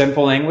pretty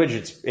simple language.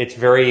 It's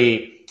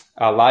very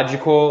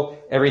logical.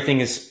 Everything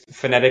is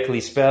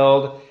phonetically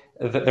spelled.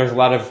 There's a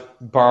lot of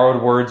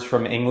borrowed words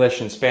from English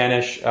and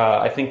Spanish.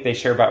 I think they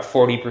share about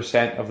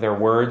 40% of their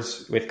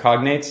words with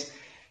cognates.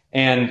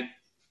 And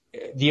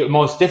the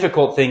most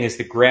difficult thing is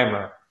the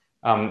grammar.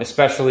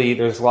 Especially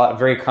there's a lot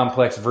very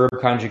complex verb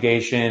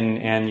conjugation,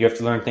 and you have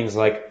to learn things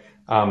like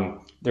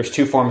there's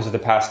two forms of the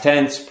past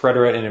tense,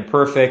 preterite and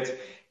imperfect.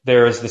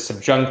 There's the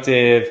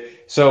subjunctive.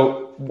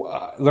 So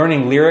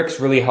learning lyrics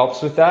really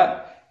helps with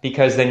that,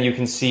 because then you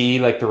can see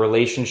like the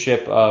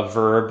relationship of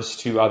verbs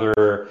to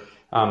other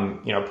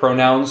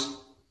pronouns.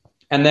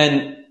 And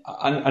then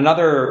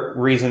another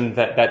reason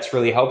that's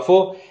really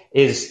helpful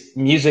is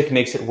music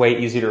makes it way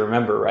easier to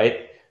remember,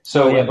 right?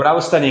 So when I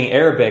was studying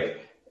Arabic,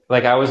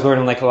 like I was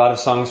learning like a lot of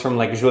songs from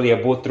like Julia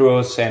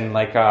Boutros and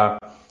like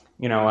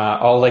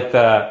all like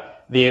the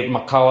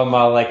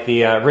Maqawama, like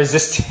the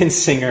resistance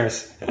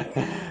singers,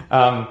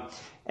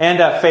 and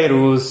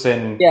Fairuz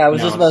and I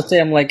was just about to say,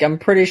 I'm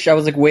pretty sure I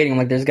was like waiting,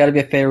 like there's got to be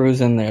a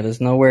Fairuz in there.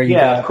 There's nowhere you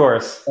got, of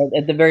course,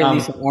 at the very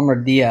least, an Omar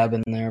Diab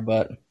in there,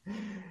 but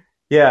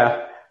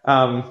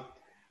no,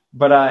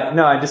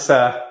 I just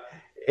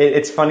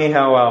it's funny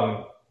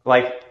how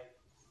like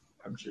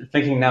I'm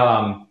thinking now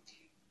I'm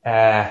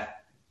trying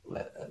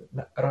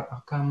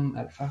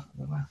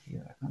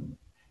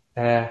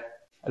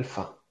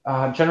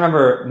to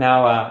remember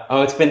now.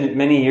 It's been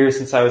many years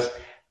since I was.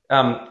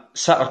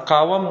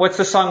 Sa'aqawam. What's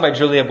the song by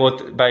Julia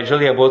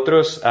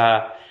Boutros?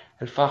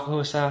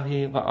 الفقه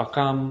ساهي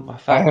وأقام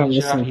وفاق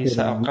شاهي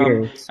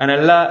سأقام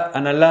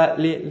أنا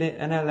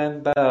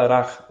لم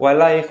برخ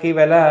ولا يخي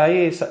ولا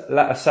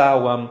لا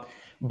أساوم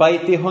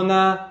بيتي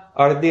هنا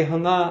أرضي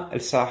هنا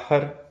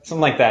الساحر, something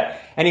like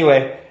that.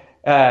 Anyway,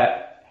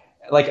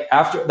 like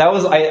after that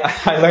was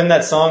I learned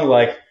that song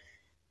like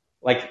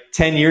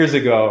 10 years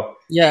ago.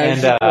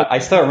 And I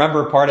still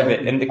remember part of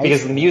it, and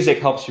because the music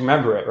helps you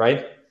remember it,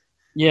 right?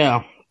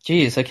 Yeah.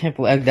 Jeez, I can't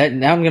believe that.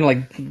 Now I'm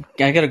gonna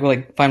I gotta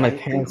go find my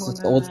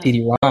parents' old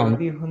CD-ROM.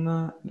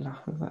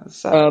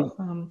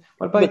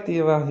 But to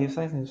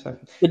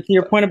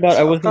your point about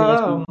I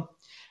wasn't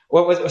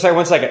listening. Sorry,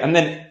 1 second. And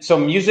then so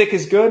music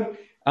is good.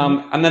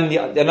 And then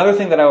another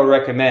thing that I would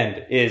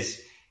recommend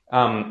is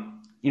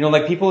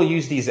like people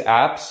use these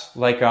apps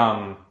like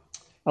I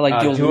like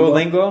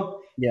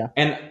Duolingo. Yeah.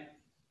 And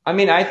I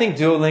mean, I think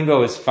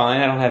Duolingo is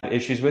fine. I don't have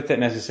issues with it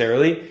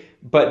necessarily.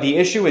 But the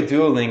issue with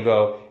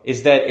Duolingo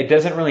is that it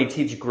doesn't really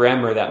teach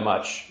grammar that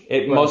much.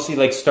 It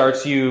mostly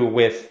starts you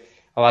with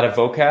a lot of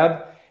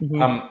vocab.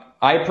 Mm-hmm.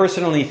 I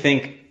personally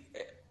think,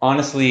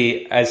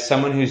 honestly, as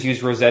someone who's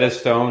used Rosetta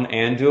Stone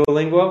and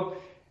Duolingo,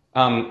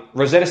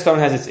 Rosetta Stone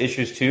has its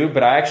issues too,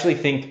 but I actually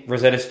think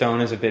Rosetta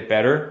Stone is a bit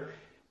better.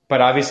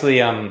 But obviously,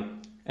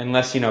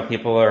 unless,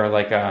 people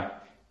are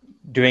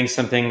doing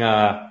something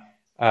I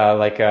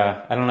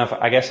don't know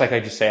I guess I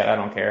just say it, I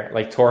don't care,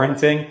 like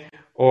torrenting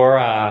or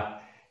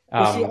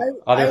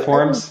other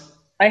forms.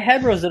 I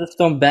had Rosetta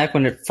Stone back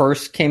when it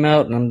first came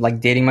out, and I'm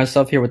dating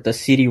myself here with the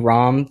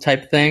CD-ROM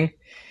type thing.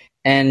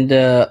 And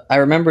I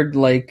remembered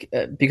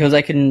because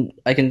I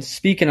can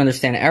speak and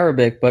understand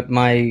Arabic, but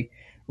my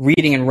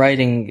reading and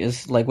writing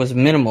was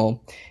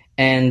minimal.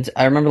 And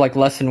I remember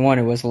lesson 1,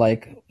 it was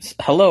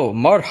hello,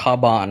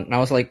 marhaban. And I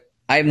was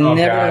I've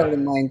never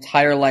in my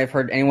entire life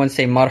heard anyone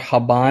say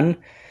marhaban.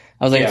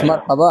 I was it's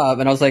marhaba,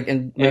 and I was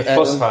in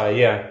Fusha,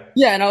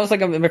 yeah, and I was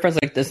my friend's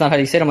that's not how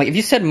you say it. I'm if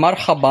you said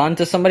marhaban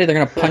to somebody, they're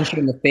gonna punch you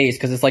in the face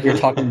because it's you're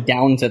talking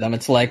down to them.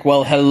 It's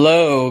well,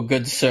 hello,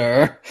 good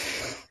sir,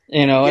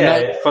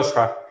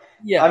 Fusha.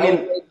 Yeah, I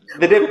mean,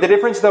 the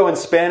difference though in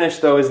Spanish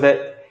though is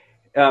that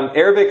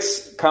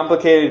Arabic's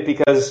complicated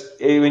because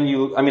I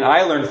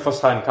learned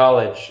Fusha in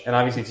college, and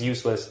obviously it's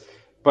useless.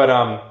 But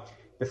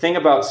the thing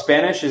about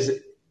Spanish is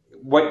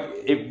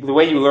the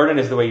way you learn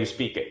it is the way you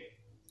speak it.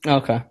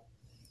 Okay.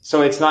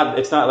 So it's not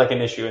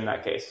an issue in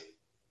that case.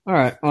 All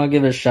right, I'll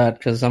give it a shot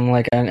because I'm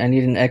I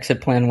need an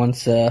exit plan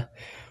once the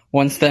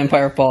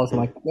Empire falls.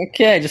 I'm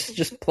okay,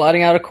 just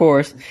plotting out a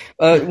course.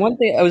 One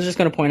thing I was just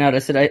going to point out, I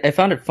said I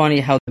found it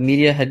funny how the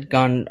media had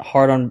gone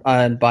hard on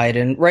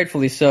Biden,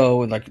 rightfully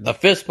so, the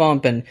fist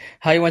bump and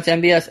how he went to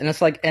MBS, and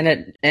it's and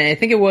I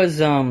think it was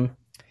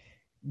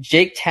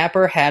Jake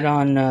Tapper had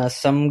on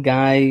some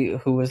guy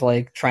who was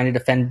trying to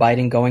defend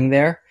Biden going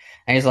there.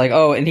 And he's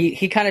and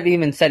he kind of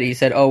even said it. He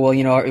said, oh, well,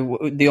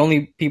 the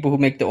only people who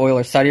make the oil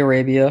are Saudi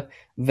Arabia,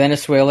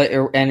 Venezuela,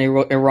 and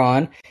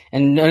Iran,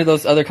 and none of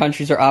those other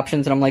countries are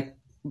options. And I'm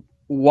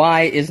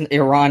why isn't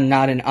Iran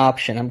not an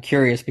option? I'm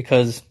curious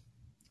because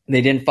they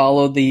didn't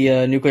follow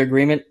the nuclear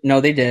agreement. No,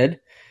 they did.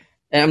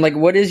 And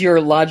I'm what is your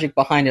logic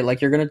behind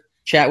it? You're going to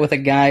chat with a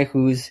guy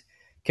who's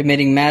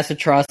committing mass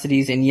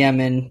atrocities in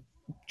Yemen,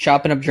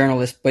 chopping up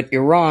journalists, but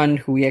Iran,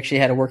 who we actually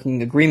had a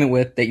working agreement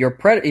with, that your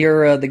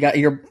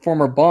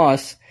former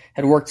boss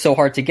had worked so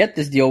hard to get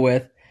this deal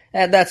with,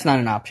 That's not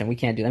an option. We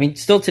can't do that. I mean,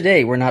 still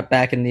today, we're not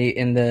back in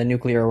the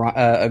nuclear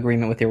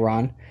agreement with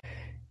Iran,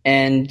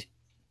 and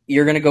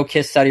you're going to go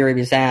kiss Saudi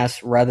Arabia's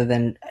ass rather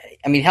than.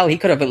 I mean, hell, he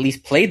could have at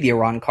least played the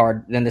Iran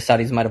card. Then the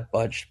Saudis might have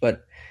budged.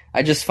 But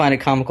I just find it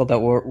comical that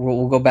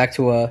we'll go back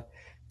to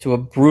a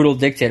brutal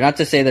dictator. Not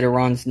to say that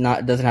Iran's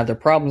doesn't have their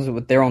problems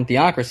with their own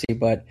theocracy,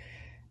 but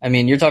I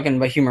mean, you're talking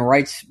about human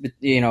rights,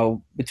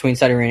 between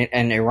Saudi Arabia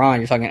and Iran.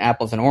 You're talking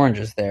apples and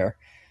oranges there.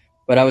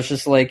 But I was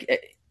just like,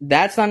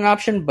 that's not an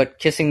option. But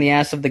kissing the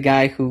ass of the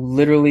guy who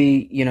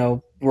literally,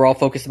 we're all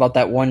focused about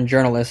that one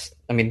journalist.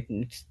 I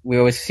mean, we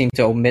always seem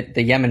to omit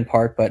the Yemen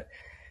part, but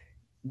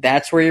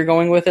that's where you're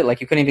going with it. Like,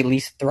 you couldn't even at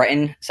least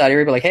threaten Saudi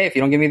Arabia, like, hey, if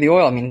you don't give me the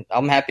oil, I mean,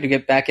 I'm happy to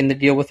get back in the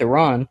deal with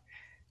Iran.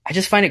 I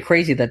just find it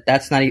crazy that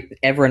that's not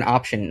ever an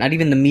option. Not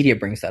even the media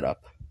brings that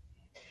up.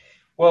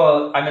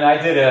 Well, I mean,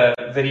 I did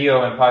a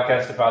video and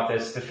podcast about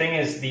this. The thing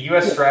is, the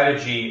U.S.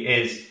 strategy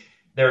is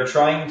they're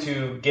trying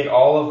to get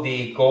all of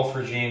the Gulf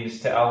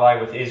regimes to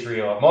ally with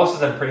Israel. Most of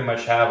them pretty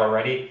much have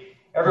already.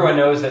 Everyone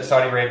knows that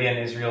Saudi Arabia and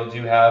Israel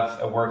do have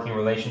a working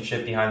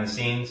relationship behind the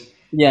scenes.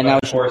 Yeah, now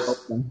of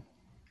course.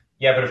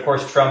 Yeah, but of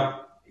course, Trump,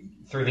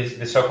 through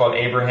the so-called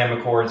Abraham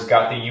Accords,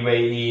 got the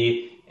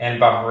UAE and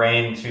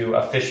Bahrain to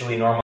officially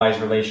normalize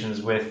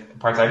relations with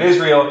apartheid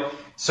Israel.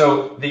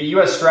 So the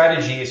U.S.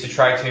 strategy is to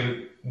try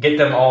to get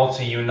them all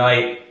to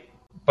unite,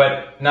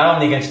 but not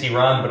only against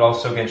Iran, but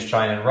also against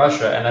China and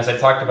Russia. And as I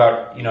talked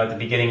about, at the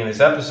beginning of this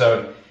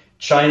episode,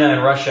 China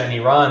and Russia and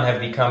Iran have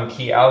become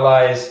key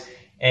allies,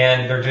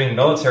 and they're doing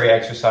military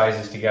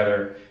exercises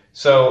together.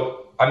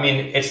 So, I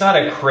mean, it's not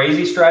a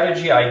crazy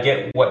strategy. I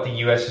get what the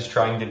U.S. is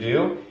trying to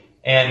do,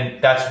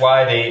 and that's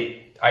why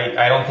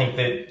I don't think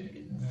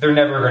that they're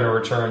never going to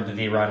return to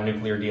the Iran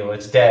nuclear deal.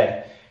 It's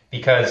dead,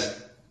 because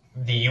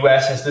the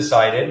U.S. has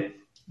decided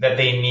that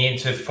they need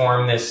to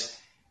form this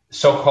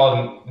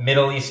so-called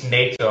Middle East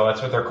NATO.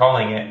 That's what they're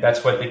calling it.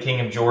 That's what the King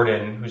of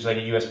Jordan, who's like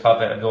a U.S.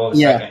 puppet, Abdullah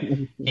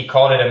II, he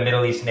called it a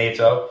Middle East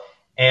NATO.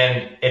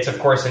 And it's, of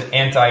course, an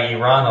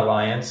anti-Iran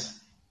alliance.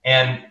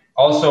 And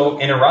also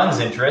in Iran's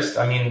interest,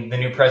 I mean, the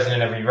new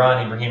president of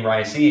Iran, Ibrahim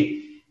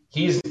Raisi,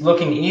 he's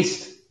looking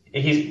east.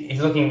 He's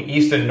looking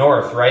east and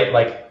north, right?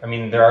 Like, I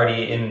mean, they're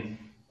already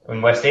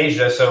in West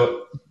Asia.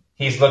 So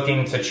he's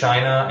looking to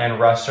China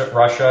and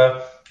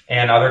Russia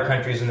and other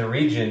countries in the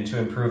region to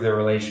improve their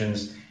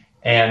relations,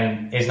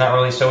 and is not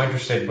really so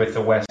interested with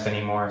the West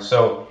anymore.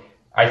 So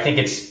I think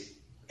it's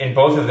in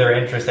both of their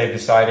interests. They've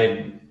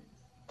decided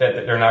that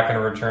they're not going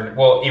to return.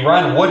 Well,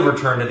 Iran would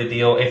return to the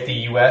deal if the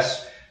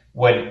U.S.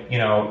 would,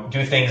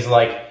 do things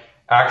like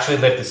actually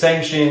lift the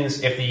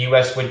sanctions, if the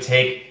U.S. would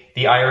take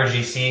the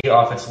IRGC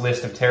off its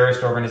list of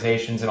terrorist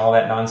organizations and all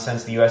that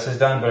nonsense the U.S. has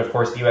done. But of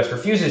course, the U.S.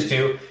 refuses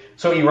to.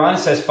 So Iran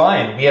says,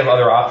 fine, we have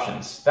other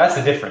options. That's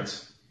the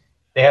difference.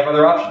 They have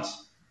other options.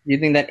 Do you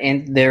think that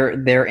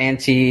their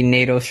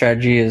anti-NATO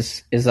strategy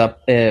is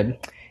up? Their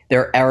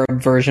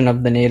Arab version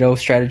of the NATO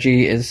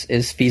strategy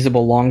is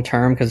feasible long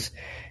term? Because,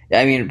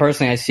 I mean,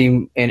 personally, I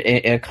see in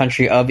a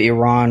country of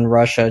Iran,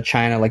 Russia,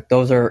 China, like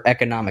those are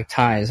economic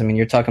ties. I mean,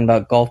 you're talking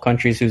about Gulf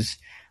countries whose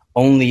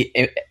only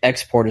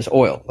export is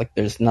oil. Like,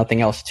 there's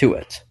nothing else to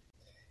it.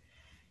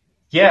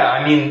 Yeah,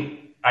 I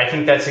mean, I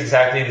think that's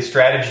exactly the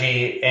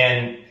strategy.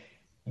 And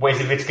ways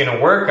if it's going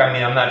to work, I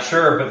mean, I'm not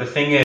sure. But the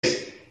thing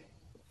is,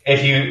 if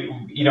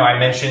I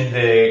mentioned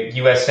the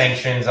U.S.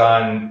 sanctions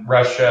on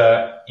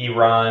Russia,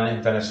 Iran,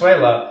 and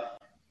Venezuela.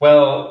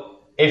 Well,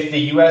 if the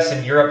U.S.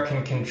 and Europe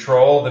can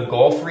control the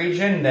Gulf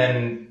region,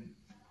 then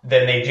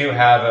they do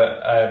have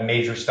a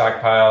major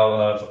stockpile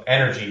of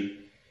energy.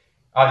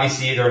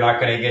 Obviously, they're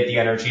not going to get the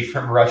energy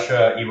from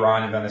Russia,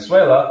 Iran, and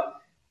Venezuela.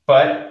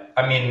 But,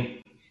 I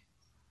mean,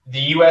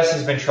 the U.S.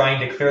 has been trying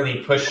to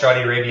clearly push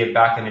Saudi Arabia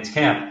back in its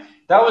camp.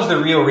 That was the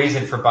real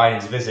reason for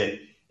Biden's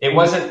visit. It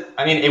wasn't,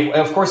 I mean,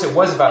 of course it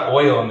was about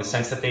oil in the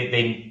sense that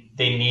they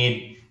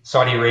need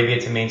Saudi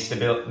Arabia to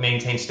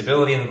maintain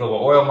stability in the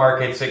global oil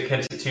markets,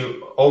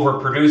 to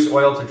overproduce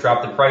oil, to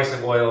drop the price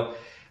of oil.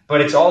 But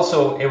it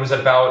was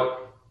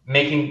about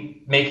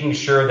making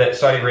sure that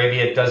Saudi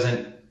Arabia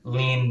doesn't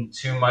lean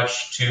too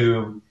much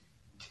to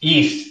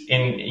east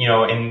in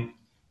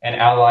an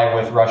ally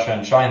with Russia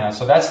and China.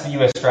 So that's the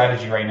U.S.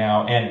 strategy right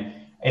now. And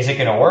is it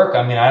going to work?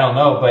 I mean, I don't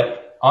know,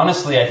 but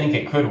honestly, I think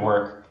it could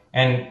work.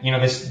 And,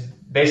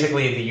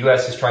 basically, the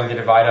U.S. is trying to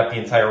divide up the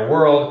entire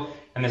world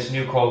in this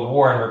new Cold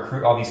War and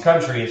recruit all these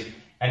countries.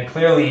 And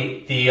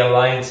clearly, the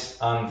alliance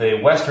on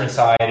the Western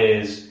side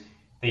is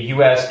the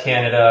U.S.,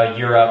 Canada,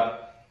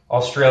 Europe,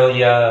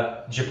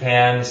 Australia,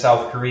 Japan,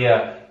 South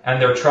Korea.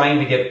 And they're trying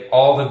to get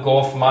all the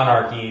Gulf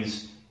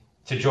monarchies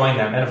to join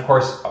them. And, of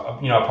course,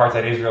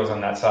 apartheid Israel's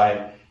on that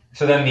side.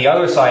 So then the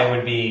other side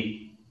would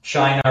be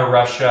China,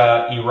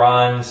 Russia,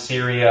 Iran,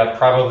 Syria,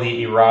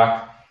 probably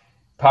Iraq,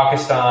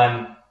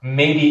 Pakistan,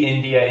 maybe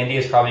India.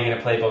 India's probably going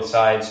to play both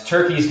sides.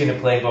 Turkey's going to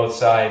play both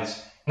sides.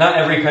 Not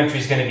every country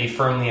is going to be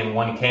firmly in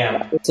one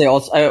camp. I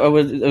was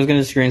going to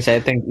disagree and say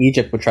I think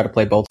Egypt would try to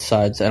play both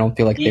sides. I don't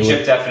feel like they would.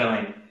 Egypt,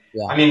 definitely.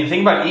 Yeah. I mean, the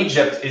thing about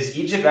Egypt is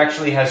Egypt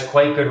actually has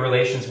quite good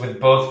relations with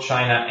both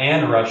China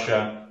and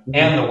Russia.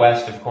 and the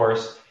West, of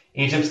course.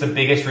 Egypt's the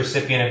biggest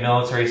recipient of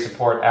military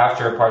support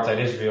after apartheid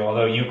Israel,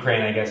 although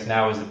Ukraine, I guess,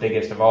 now is the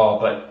biggest of all.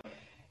 But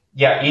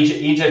yeah,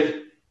 Egypt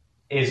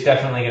is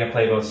definitely going to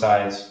play both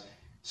sides.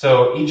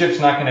 So Egypt's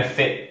not going to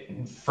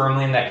fit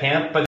firmly in that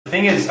camp. But the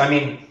thing is, I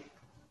mean,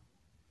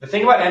 the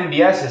thing about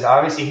MBS is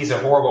obviously he's a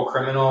horrible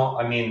criminal.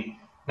 I mean,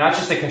 not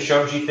just the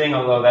Khashoggi thing,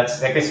 although that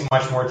gets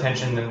much more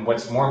attention than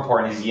what's more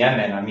important is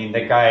Yemen. I mean,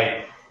 that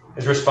guy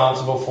is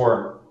responsible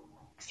for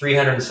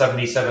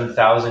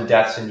 377,000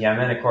 deaths in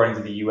Yemen, according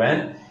to the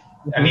UN.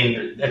 I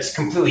mean, that's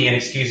completely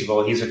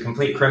inexcusable. He's a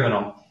complete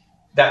criminal.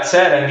 That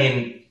said, I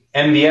mean,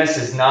 MBS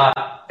is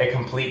not a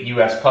complete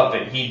U.S.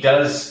 puppet. He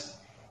does,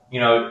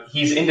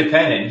 he's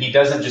independent. He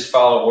doesn't just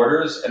follow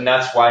orders, and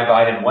that's why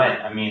Biden went.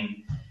 I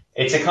mean,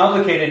 it's a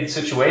complicated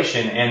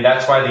situation, and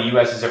that's why the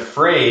U.S. is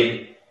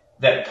afraid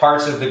that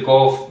parts of the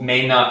Gulf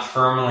may not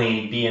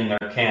firmly be in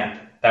their camp.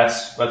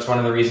 That's one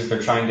of the reasons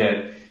they're trying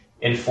to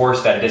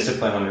enforce that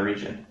discipline on the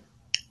region.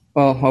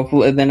 Well,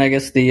 hopefully, then I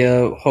guess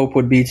the hope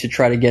would be to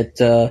try to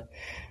get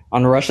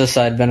on Russia's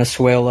side,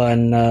 Venezuela,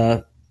 and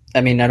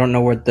I mean, I don't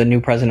know where the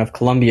new president of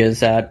Colombia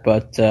is at,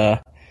 but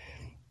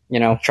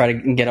try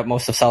to get up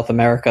most of South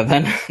America.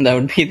 Then that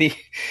would be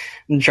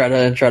try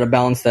to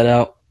balance that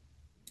out.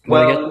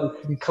 Well,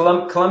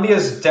 Colombia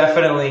is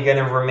definitely going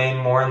to remain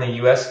more in the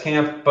U.S.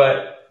 camp,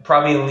 but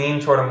probably lean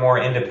toward a more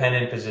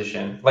independent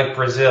position, like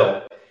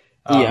Brazil.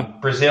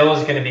 Brazil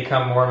is going to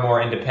become more and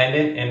more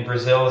independent, and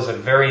Brazil is a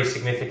very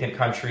significant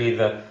country,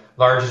 the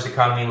largest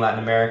economy in Latin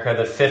America,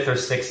 the 5th or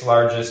 6th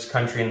largest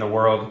country in the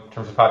world in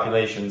terms of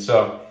population.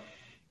 So,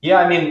 yeah,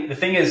 I mean, the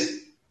thing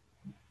is,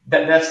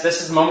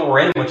 this is the moment we're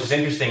in, which is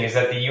interesting, is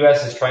that the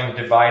U.S. is trying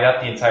to divide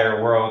up the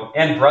entire world,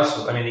 and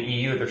Brussels, I mean, the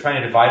EU, they're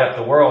trying to divide up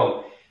the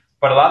world,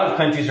 but a lot of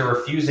countries are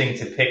refusing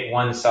to pick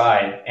one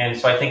side. And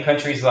so I think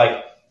countries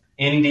like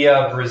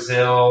India,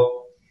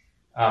 Brazil,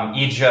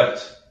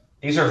 Egypt,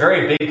 these are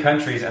very big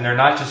countries, and they're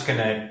not just going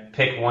to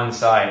pick one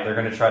side. They're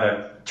going to try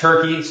to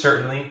Turkey,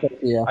 certainly.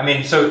 Yeah. I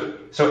mean, so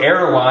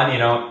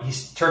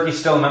Erdogan, Turkey's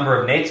still a member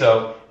of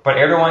NATO, but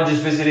Erdogan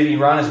just visited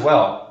Iran as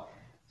well.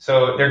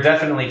 So they're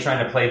definitely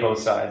trying to play both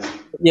sides.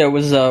 Yeah, it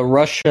was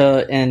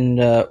Russia and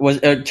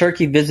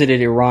Turkey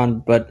visited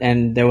Iran,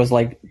 and there was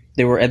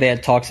they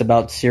had talks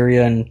about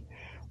Syria and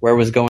where it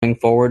was going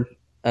forward.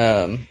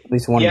 At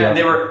least one. Yeah,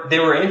 they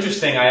were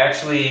interesting. I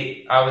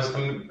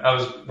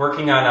was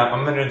working on.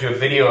 I'm going to do a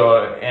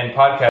video and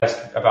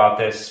podcast about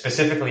this,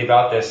 specifically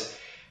about this.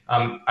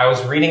 I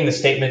was reading the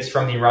statements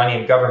from the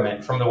Iranian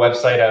government from the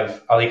website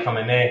of Ali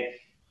Khamenei,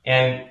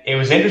 and it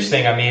was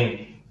interesting. I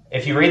mean,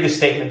 if you read the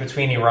statement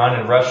between Iran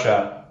and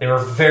Russia, they were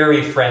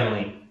very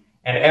friendly,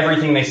 and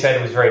everything they said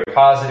was very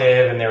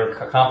positive, and they were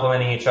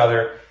complimenting each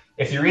other.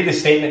 If you read the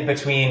statement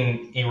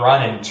between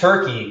Iran and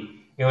Turkey,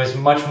 it was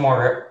much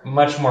more,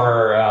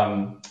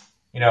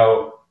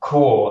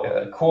 cool.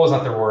 Cool is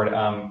not the word.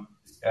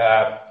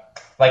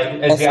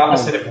 It's the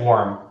opposite of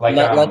warm.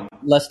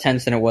 Less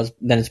tense than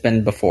it's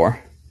been before.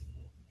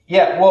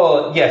 Yeah,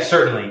 well, yeah,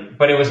 certainly,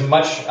 but it was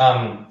much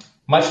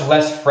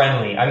less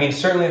friendly. I mean,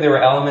 certainly there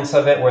were elements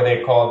of it where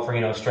they called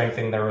for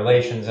strengthening their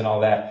relations and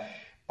all that.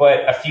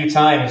 But a few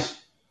times,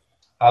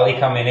 Ali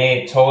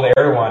Khamenei told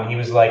Erdogan, he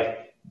was like,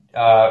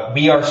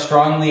 we are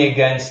strongly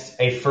against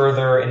a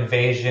further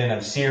invasion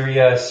of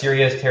Syria.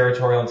 Syria's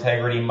territorial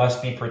integrity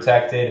must be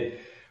protected.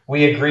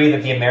 We agree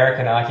that the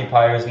American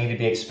occupiers need to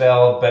be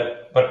expelled,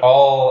 but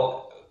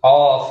all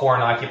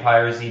foreign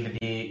occupiers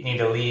need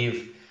to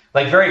leave.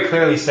 Like very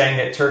clearly saying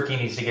that Turkey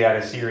needs to get out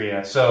of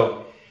Syria.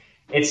 So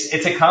it's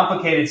a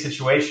complicated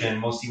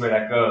situation. We'll see where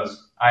that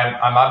goes.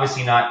 I'm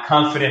obviously not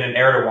confident in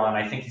Erdogan.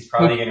 I think he's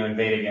probably going to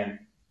invade again.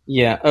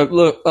 Yeah,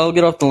 look, I'll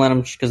get off the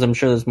line because I'm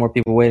sure there's more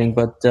people waiting.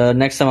 But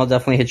next time I'll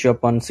definitely hit you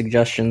up on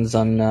suggestions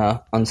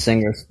on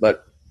singers.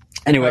 But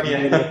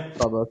anyway,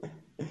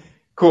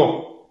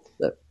 Cool.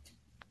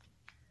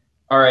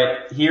 All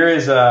right, here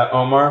is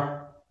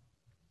Omar.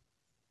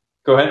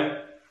 Go ahead.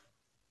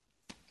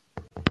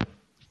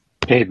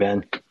 Hey,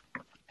 Ben.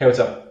 Hey, what's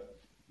up?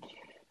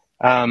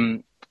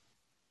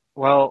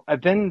 Well,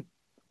 I've been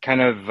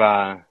kind of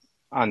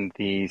on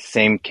the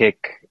same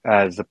kick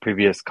as the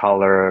previous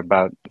caller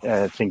about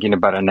thinking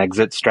about an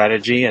exit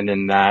strategy. And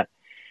in that,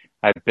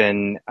 I've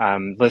been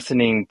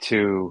listening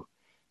to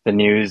the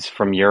news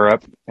from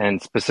Europe,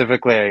 and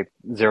specifically I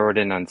zeroed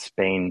in on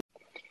Spain.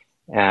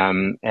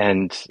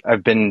 And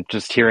I've been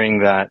just hearing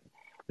that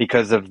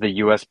because of the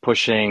U.S.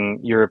 pushing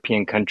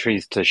European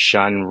countries to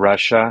shun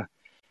Russia,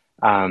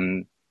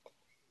 and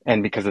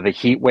because of the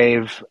heat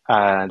wave,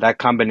 that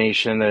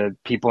combination, the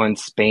people in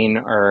Spain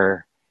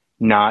are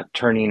not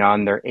turning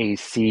on their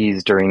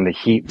ACs during the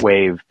heat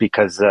wave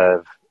because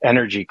of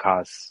energy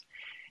costs.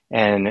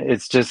 And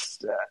it's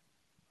just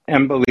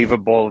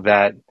unbelievable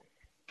that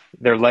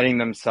they're letting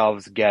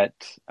themselves get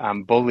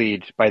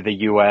bullied by the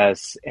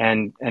US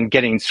and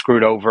getting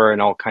screwed over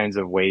in all kinds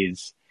of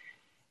ways.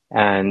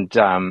 And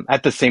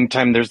at the same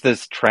time, there's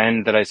this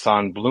trend that I saw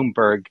on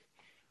Bloomberg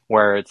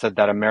where it said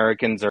that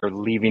Americans are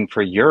leaving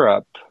for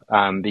Europe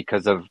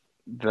because of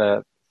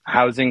the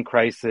housing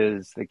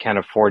crisis. They can't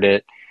afford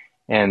it.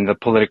 and the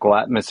political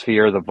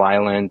atmosphere, the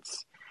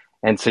violence.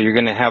 And so you're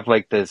going to have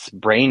like this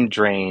brain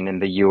drain in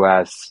the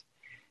US,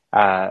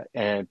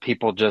 and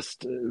people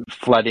just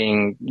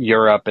flooding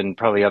Europe and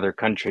probably other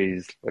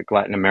countries like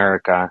Latin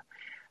America.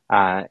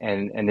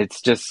 And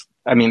it's just,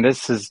 I mean,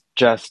 this is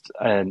just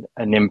an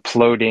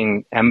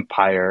imploding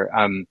empire.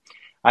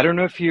 I don't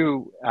know if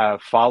you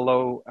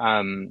follow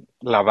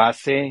La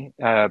Base,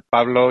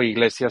 Pablo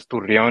Iglesias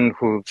Turrión,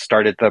 who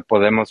started the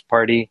Podemos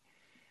party.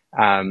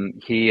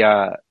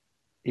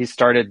 He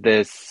started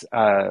this,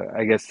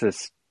 I guess,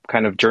 this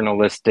kind of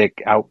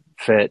journalistic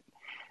outfit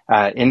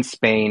in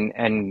Spain,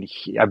 and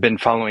I've been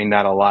following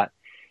that a lot.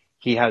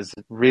 He has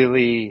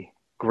really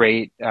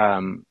great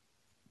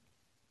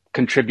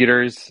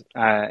contributors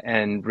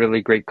and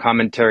really great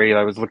commentary.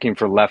 I was looking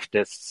for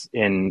leftists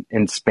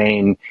in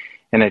Spain,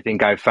 and I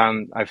think I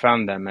found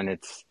them. And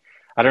it's,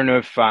 I don't know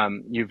if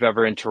you've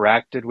ever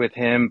interacted with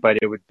him, but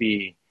it would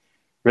be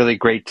really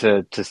great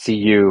to see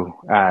you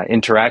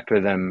interact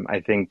with him. I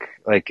think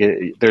like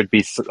there'd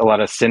be a lot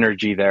of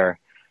synergy there.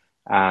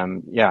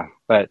 Yeah,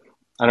 but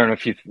I don't know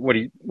if what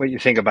you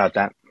think about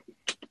that.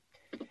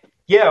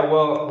 Yeah,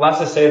 well, lots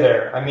to say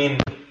there. I mean,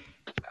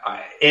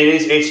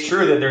 it's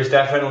true that there's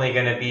definitely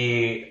going to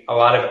be a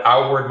lot of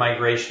outward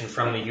migration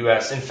from the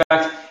U.S. In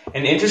fact,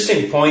 an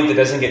interesting point that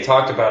doesn't get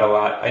talked about a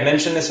lot. I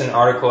mentioned this in an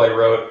article I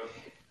wrote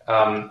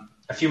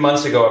a few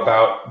months ago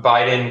about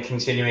Biden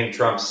continuing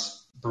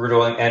Trump's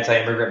brutal and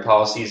anti-immigrant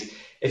policies.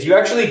 If you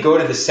actually go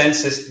to the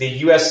census, the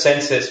U.S.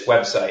 Census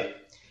website,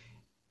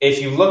 if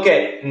you look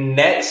at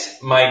net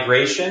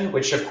migration,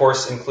 which of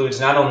course includes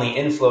not only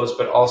inflows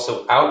but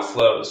also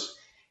outflows,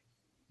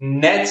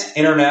 net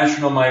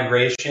international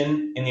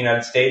migration in the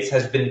United States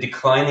has been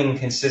declining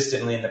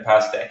consistently in the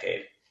past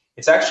decade.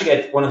 It's actually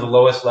at one of the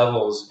lowest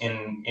levels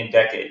in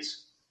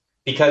decades.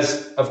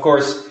 Because, of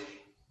course,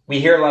 we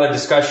hear a lot of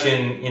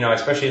discussion,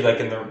 especially like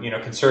in the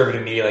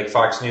conservative media like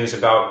Fox News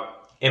about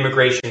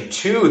immigration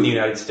to the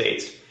United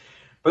States.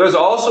 But there's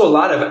also a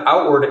lot of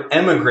outward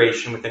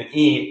emigration with an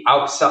E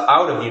out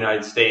of the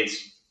United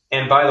States.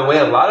 And by the way,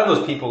 a lot of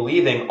those people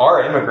leaving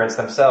are immigrants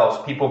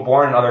themselves, people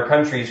born in other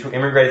countries who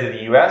immigrated to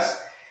the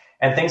U.S.,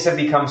 and things have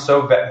become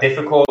so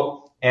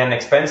difficult and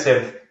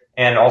expensive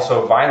and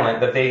also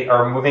violent that they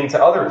are moving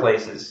to other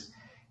places.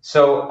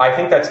 So I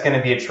think that's going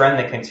to be a trend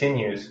that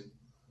continues.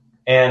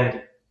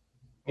 And,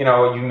 you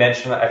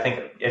mentioned that I think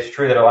it's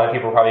true that a lot of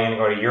people are probably going to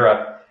go to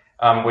Europe,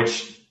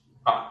 which,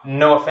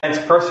 no offense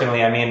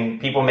personally, I mean,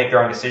 people make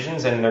their own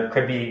decisions and there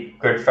could be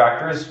good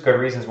factors, good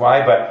reasons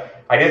why,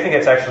 but I do think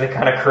it's actually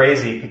kind of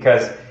crazy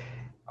because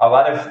a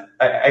lot of,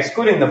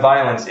 excluding the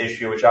violence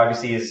issue, which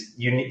obviously is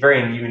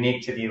very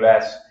unique to the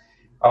U.S.,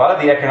 a lot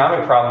of the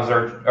economic problems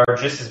are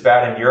just as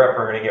bad in Europe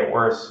or going to get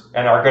worse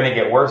and are going to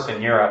get worse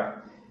in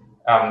Europe,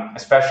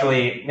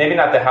 especially maybe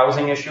not the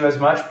housing issue as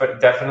much, but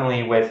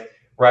definitely with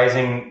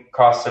rising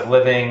costs of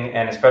living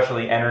and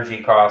especially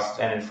energy costs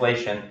and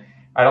inflation.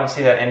 I don't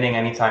see that ending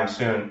anytime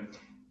soon.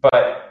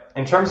 But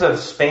in terms of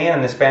Spain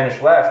and the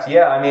Spanish left,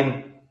 yeah, I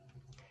mean,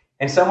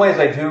 in some ways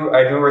I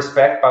do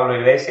respect Pablo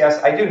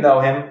Iglesias. I do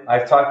know him.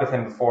 I've talked with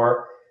him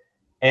before.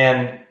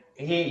 And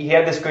he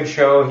had this good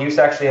show. He used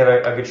to actually have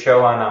a good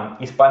show on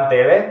Hispan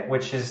TV,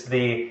 which is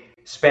the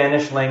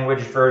Spanish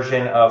language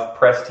version of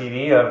Press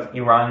TV of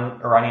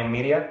Iranian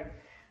media.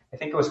 I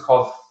think it was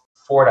called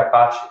Fort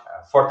Apache,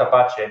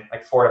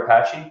 like Fort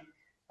Apache.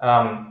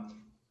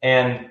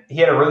 And he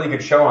had a really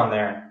good show on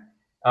there.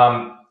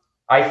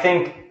 I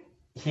think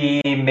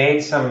he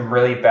made some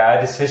really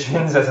bad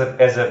decisions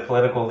as a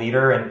political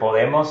leader in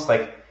Podemos,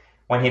 like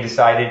when he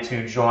decided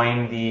to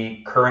join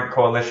the current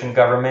coalition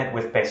government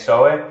with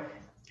PSOE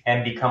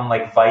and become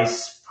like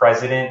vice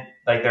president,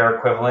 like their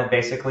equivalent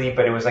basically,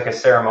 but it was like a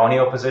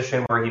ceremonial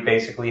position where he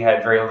basically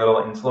had very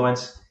little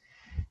influence.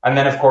 And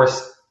then of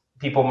course,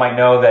 people might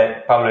know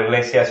that Pablo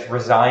Iglesias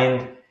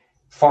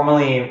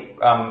formally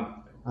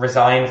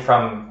resigned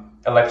from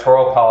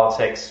electoral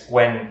politics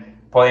when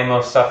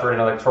Podemos suffered an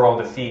electoral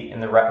defeat in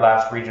the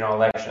last regional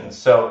elections.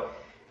 So,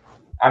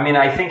 I mean,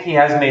 I think he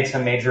has made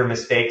some major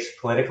mistakes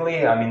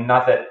politically. I mean,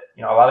 not that,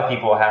 a lot of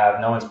people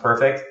have, no one's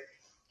perfect.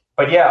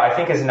 But yeah, I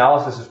think his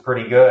analysis is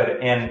pretty good.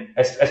 And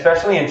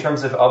especially in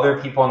terms of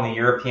other people on the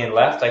European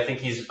left, I think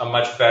he's a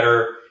much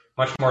better,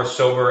 much more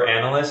sober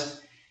analyst.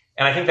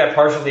 And I think that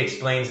partially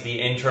explains the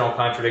internal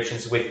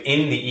contradictions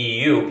within the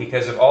EU,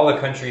 because of all the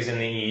countries in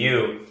the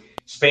EU,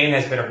 Spain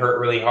has been hurt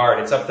really hard.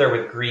 It's up there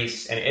with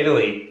Greece and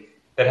Italy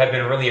that have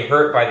been really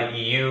hurt by the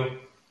EU.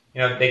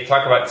 They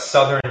talk about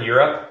Southern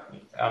Europe.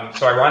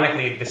 So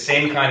ironically, the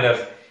same kind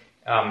of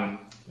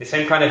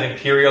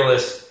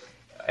imperialist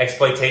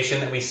exploitation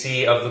that we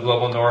see of the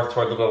global north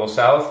toward the global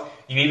south.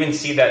 You even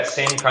see that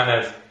same kind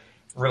of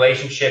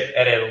relationship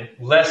at a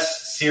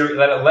less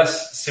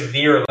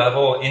severe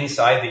level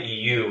inside the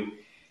EU.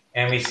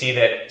 And we see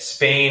that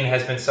Spain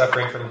has been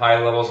suffering from high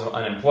levels of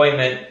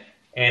unemployment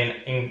and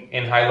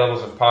in high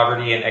levels of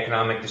poverty and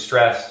economic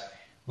distress,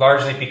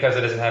 largely because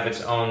it doesn't have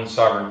its own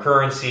sovereign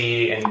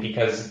currency and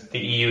because the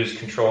EU is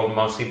controlled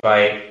mostly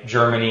by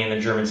Germany and the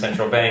German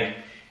central bank.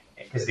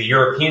 because the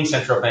European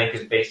Central Bank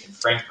is based in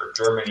Frankfurt,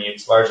 Germany.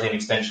 It's largely an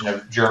extension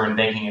of German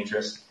banking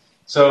interests.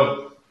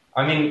 So,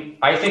 I mean,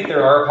 I think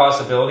there are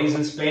possibilities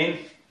in Spain,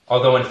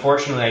 although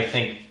unfortunately I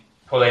think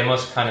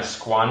Podemos kind of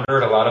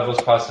squandered a lot of those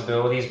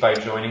possibilities by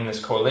joining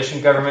this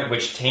coalition government,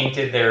 which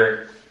tainted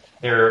their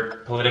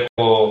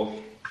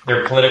political,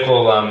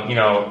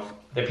 the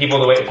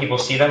way people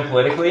see them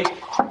politically,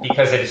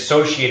 because it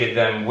associated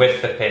them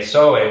with the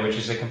PSOE, which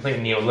is a complete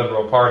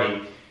neoliberal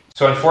party.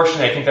 So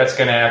unfortunately, I think that's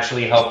going to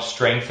actually help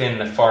strengthen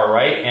the far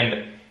right.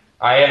 And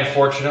I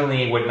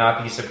unfortunately would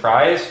not be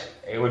surprised.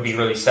 It would be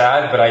really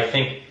sad, but I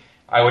think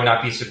I would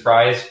not be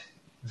surprised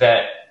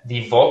that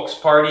the Vox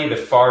party, the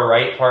far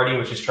right party,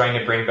 which is trying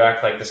to bring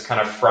back like this kind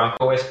of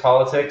Francoist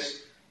politics,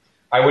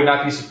 I would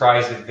not be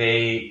surprised if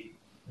they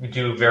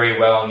do very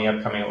well in the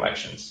upcoming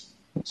elections.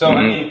 So,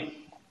 I mean,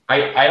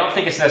 I don't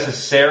think it's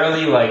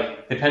necessarily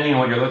like, depending on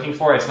what you're looking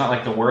for, it's not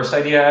like the worst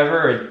idea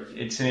ever.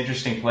 It's an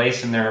interesting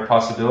place and there are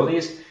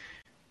possibilities.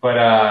 But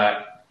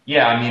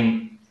yeah, I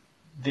mean,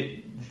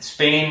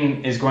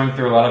 Spain is going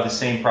through a lot of the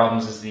same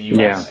problems as the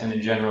U.S. and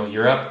in general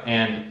Europe.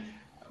 And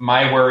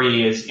my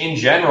worry is, in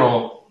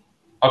general,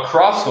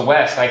 across the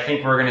West, I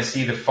think we're going to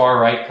see the far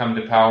right come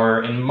to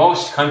power in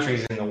most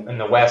countries in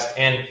the West.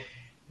 And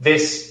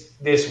this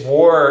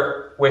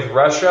war with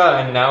Russia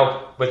and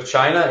now with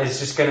China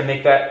is just going to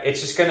make that, it's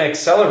just going to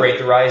accelerate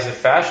the rise of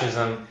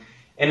fascism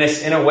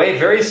in a way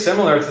very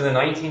similar to the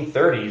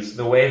 1930s,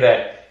 the way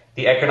that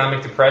the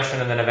economic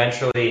depression and then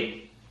eventually,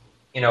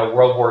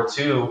 World War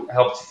II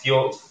helped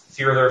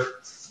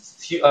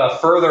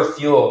further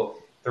fuel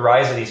the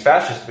rise of these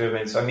fascist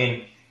movements. I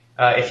mean,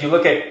 if you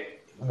look at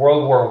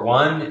World War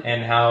I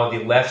and how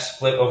the left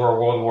split over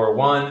World War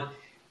I,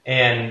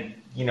 and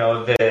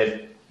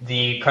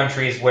the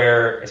countries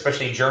where,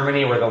 especially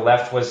Germany, where the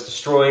left was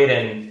destroyed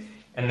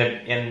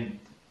and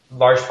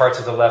large parts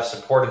of the left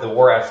supported the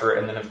war effort,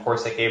 and then of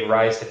course that gave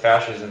rise to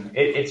fascism.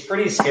 It's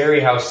pretty scary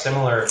how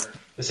similar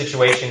the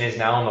situation is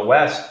now in the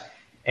West,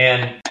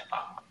 and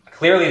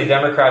clearly the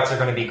Democrats are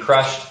going to be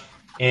crushed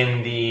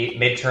in the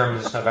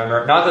midterms in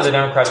November. Not that the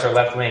Democrats are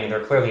left-wing,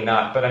 they're clearly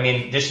not, but I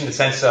mean, just in the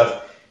sense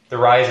of the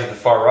rise of the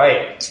far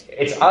right,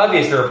 it's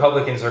obvious the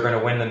Republicans are going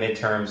to win the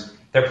midterms.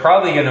 They're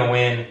probably going to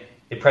win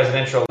the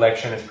presidential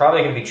election. It's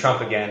probably going to be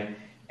Trump again,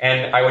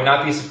 and I would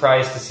not be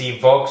surprised to see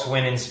Vox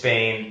win in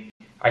Spain.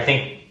 I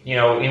think, we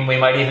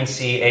might even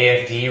see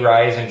AfD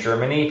rise in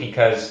Germany,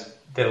 because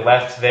the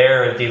left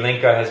there, Die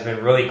Linke, has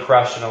been really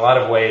crushed in a lot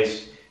of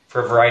ways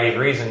for a variety of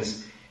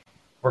reasons.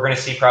 We're going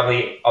to see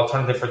probably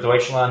Alternative for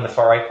Deutschland, the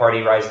far-right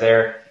party, rise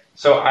there.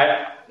 So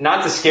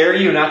not to scare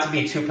you, not to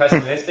be too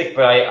pessimistic,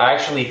 but I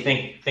actually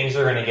think things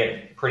are going to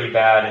get pretty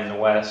bad in the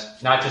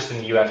West, not just in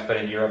the U.S., but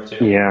in Europe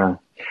too. Yeah.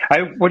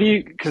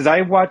 Because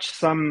I watched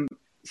some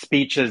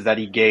speeches that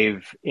he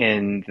gave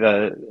in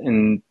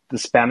the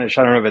Spanish,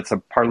 I don't know if it's a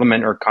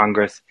parliament or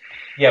Congress.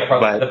 Yeah,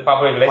 the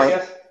Pablo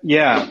Iglesias?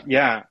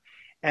 Yeah.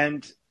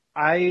 And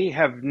I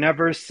have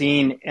never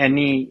seen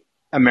any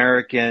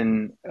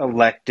American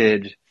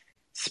elected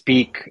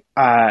speak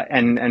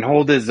and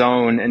hold his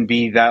own and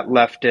be that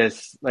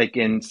leftist, like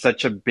in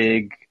such a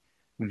big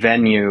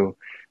venue.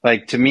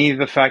 Like, to me,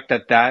 the fact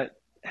that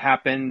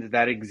happened,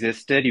 that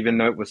existed, even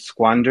though it was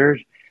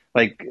squandered,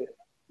 like,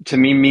 to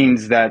me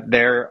means that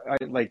they're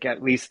like,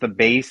 at least the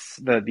base,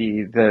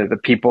 the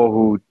people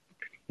who,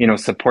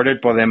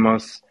 supported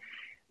Podemos,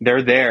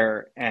 they're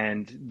there,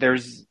 and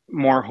there's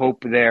more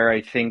hope there,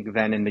 I think,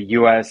 than in the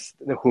U.S.,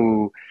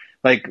 who,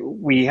 like,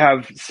 we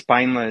have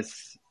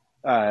spineless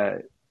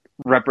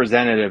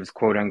representatives,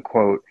 quote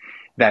unquote,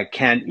 that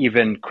can't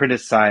even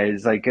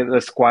criticize, like the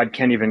Squad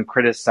can't even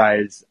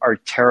criticize our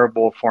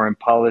terrible foreign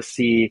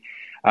policy,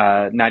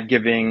 not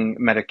giving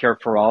Medicare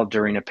for all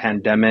during a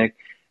pandemic.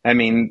 I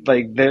mean,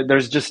 like,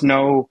 there's just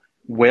no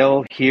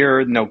will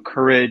here, no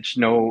courage,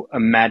 no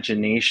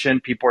imagination.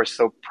 People are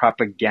so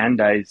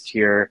propagandized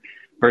here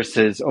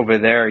versus over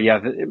there. Yeah,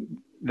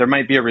 there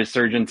might be a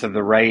resurgence of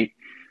the right,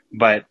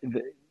 but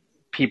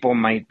people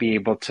might be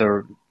able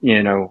to,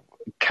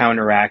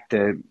 counteract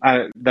it.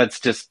 That's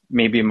just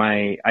maybe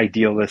my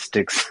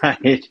idealistic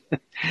side.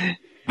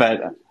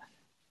 But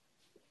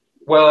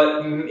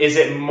well, is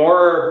it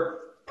more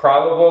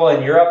probable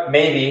in Europe?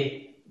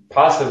 Maybe,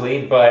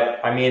 possibly, but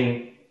I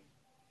mean,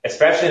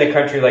 especially in a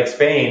country like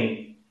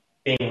Spain,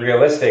 being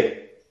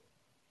realistic,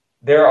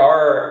 there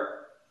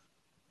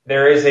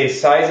is a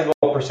sizable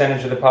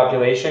percentage of the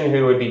population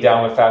who would be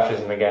down with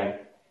fascism again.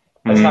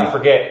 Let's not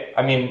forget,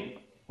 I mean,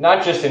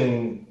 not just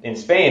in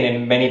Spain,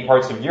 in many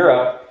parts of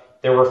Europe,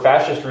 there were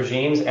fascist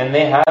regimes, and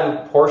they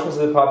had portions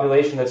of the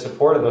population that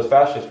supported those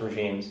fascist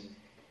regimes,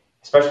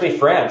 especially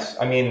France.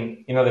 I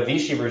mean, the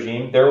Vichy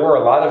regime, there were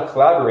a lot of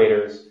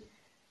collaborators,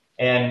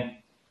 and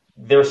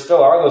there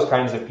still are those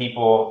kinds of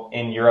people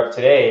in Europe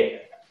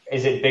today.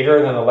 Is it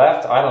bigger than the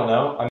left? I don't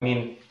know. I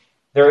mean,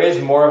 there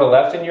is more of a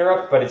left in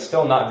Europe, but it's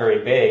still not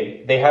very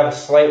big. They have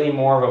slightly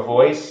more of a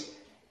voice,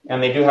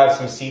 and they do have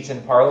some seats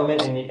in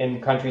parliament in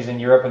countries in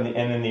Europe and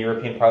in the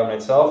European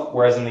Parliament itself,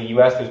 whereas in the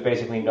U.S. there's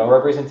basically no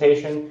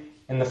representation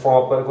in the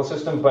formal political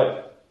system.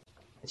 But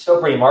it's still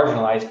pretty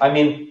marginalized. I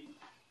mean,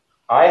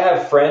 I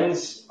have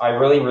friends I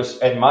really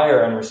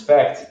admire and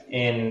respect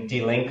in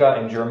Die Linke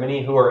in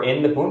Germany who are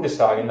in the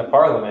Bundestag, in the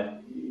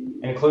parliament,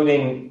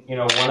 including,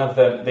 one of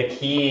the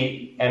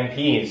key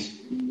MPs,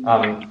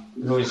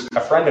 who's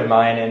a friend of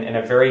mine and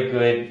a very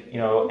good,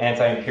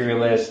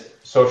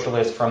 anti-imperialist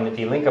socialist from the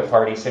Die Linke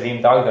party,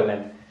 Sevim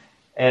Dagdalin.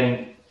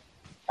 And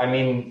I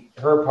mean,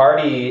 her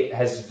party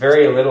has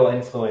very little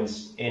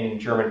influence in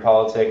German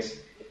politics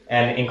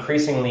and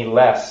increasingly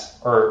less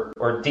or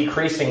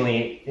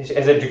decreasingly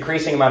has a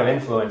decreasing amount of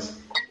influence,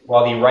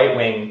 while the right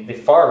wing, the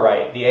far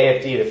right, the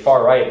AfD, the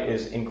far right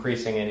is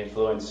increasing in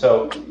influence.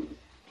 So,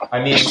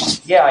 I mean,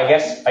 yeah, I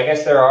guess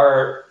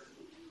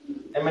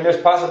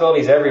there's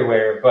possibilities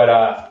everywhere, but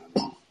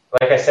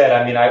like I said,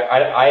 I mean,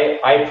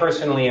 I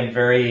personally am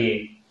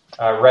very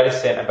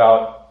reticent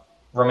about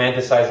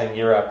romanticizing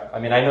Europe. I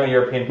mean, I know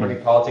European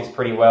politics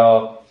pretty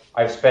well.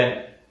 I've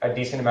spent a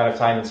decent amount of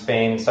time in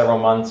Spain, several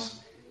months.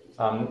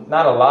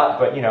 Not a lot,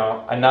 but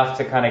enough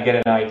to kind of get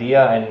an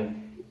idea.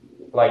 And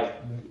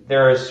like,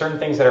 there are certain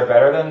things that are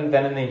better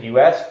than in the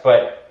U.S.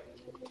 But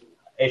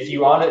if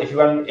you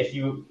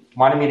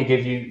wanted me to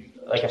give you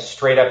like a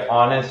straight up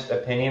honest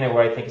opinion of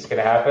what I think is going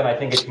to happen, I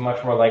think it's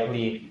much more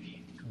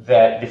likely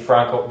that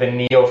the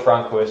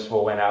neo-Francoists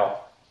will win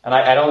out. And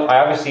I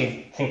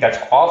obviously think that's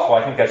awful.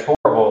 I think that's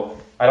horrible.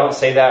 I don't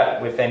say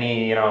that with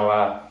any,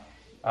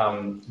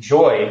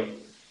 joy.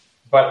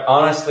 But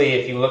honestly,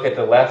 if you look at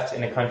the left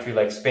in a country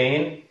like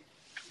Spain,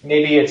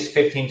 maybe it's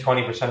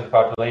 15-20% of the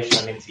population.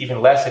 I mean, it's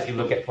even less if you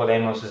look at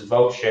Podemos's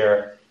vote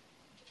share.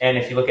 And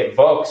if you look at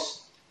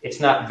Vox, it's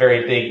not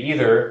very big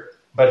either.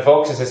 But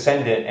Vox is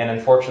ascendant, and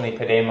unfortunately,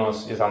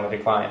 Podemos is on the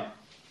decline.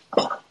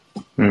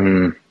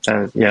 Yeah,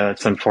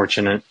 that's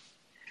unfortunate.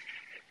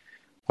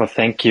 Well,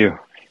 thank you.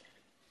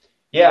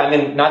 Yeah, I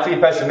mean, not to be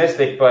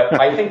pessimistic,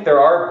 but I think there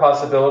are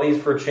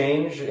possibilities for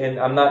change, and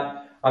I'm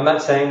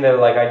not saying that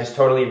like I just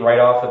totally write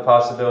off the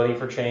possibility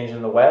for change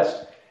in the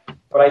West,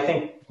 but I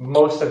think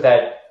most of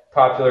that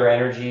popular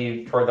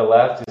energy toward the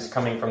left is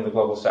coming from the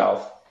global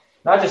South,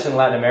 not just in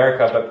Latin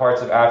America, but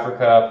parts of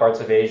Africa, parts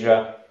of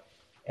Asia,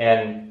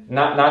 and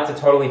not to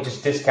totally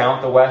just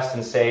discount the West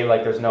and say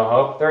like there's no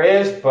hope. There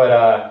is,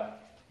 but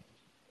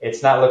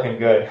it's not looking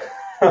good.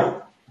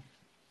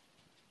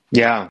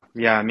 Yeah.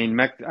 I mean,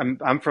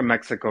 I'm from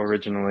Mexico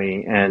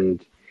originally,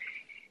 and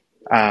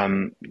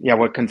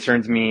what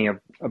concerns me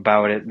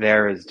about it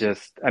there is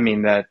just, I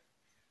mean, that,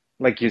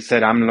 like you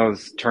said,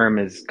 AMLO's term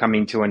is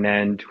coming to an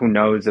end. Who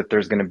knows if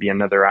there's going to be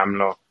another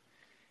AMLO?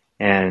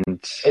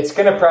 And it's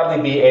going to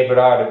probably be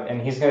Ebrard,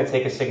 and he's going to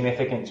take a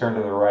significant turn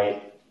to the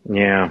right.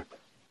 Yeah.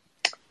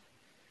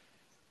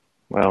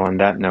 Well, on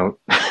that note.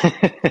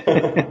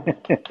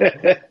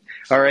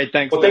 All right,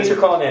 thanks. Well, thanks for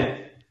calling in.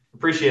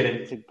 Appreciate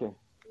it. Okay.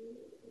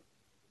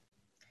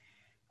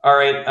 All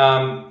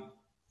right.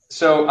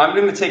 So I'm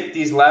going to take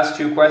these last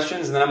two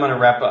questions, and then I'm going to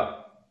wrap up.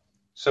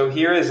 So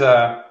here is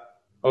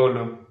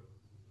Olu.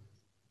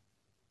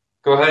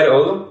 Go ahead,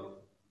 Olu.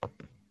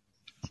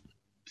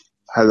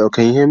 Hello,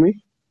 can you hear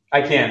me?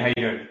 I can. How you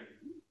doing?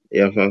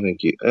 Yeah, fine,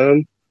 thank you.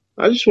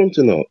 I just want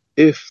to know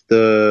if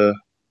the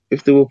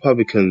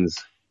Republicans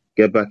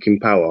get back in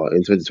power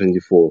in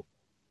 2024,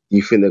 do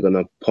you think they're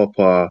gonna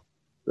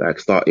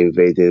start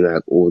invading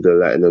like all the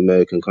Latin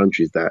American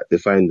countries that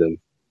define them?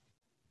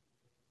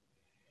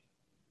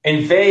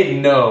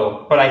 Invade,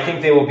 no, but I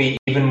think they will be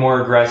even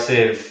more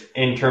aggressive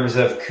in terms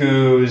of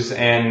coups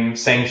and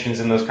sanctions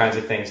and those kinds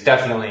of things.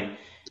 Definitely.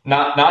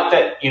 Not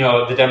that,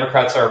 the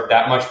Democrats are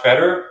that much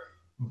better,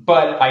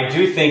 but I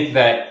do think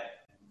that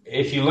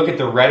if you look at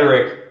the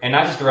rhetoric, and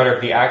not just the rhetoric,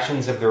 the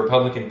actions of the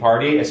Republican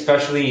Party,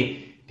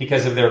 especially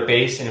because of their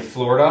base in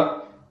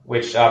Florida,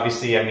 which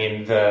obviously, I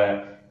mean,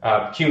 the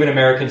Cuban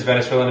Americans,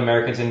 Venezuelan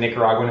Americans, and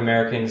Nicaraguan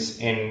Americans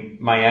in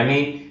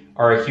Miami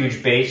are a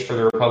huge base for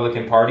the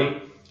Republican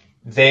Party.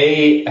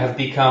 They have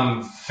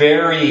become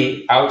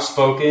very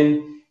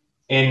outspoken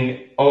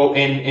in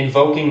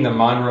invoking the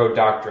Monroe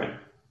Doctrine.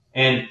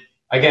 And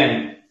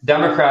again,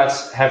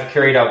 Democrats have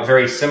carried out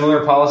very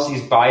similar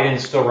policies. Biden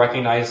still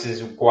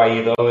recognizes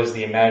Guaido as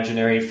the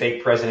imaginary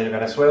fake president of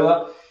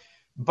Venezuela.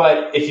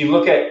 But if you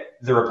look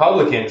at the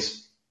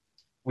Republicans,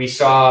 we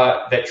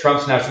saw that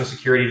Trump's National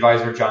Security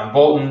Advisor, John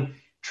Bolton,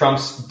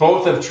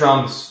 both of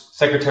Trump's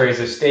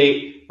Secretaries of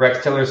State, Rex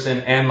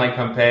Tillerson and Mike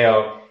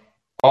Pompeo,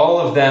 all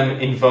of them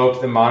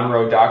invoked the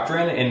Monroe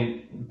Doctrine.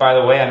 And by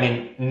the way, I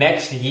mean,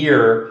 next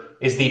year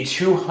is the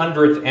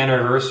 200th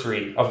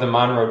anniversary of the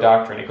Monroe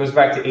Doctrine. It goes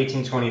back to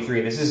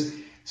 1823. This is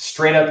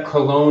straight up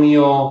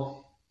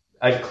colonial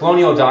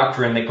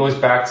doctrine that goes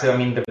back to,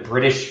 the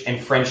British and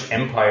French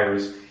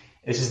empires.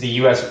 This is the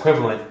U.S.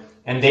 equivalent.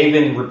 And they've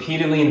been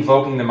repeatedly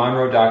invoking the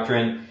Monroe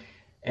Doctrine.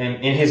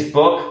 And in his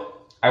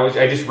book, I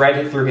just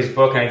read through his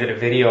book, and I did a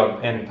video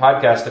and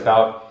podcast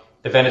about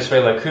the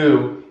Venezuela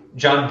coup.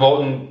 John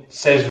Bolton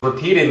says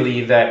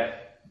repeatedly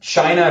that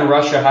China and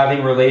Russia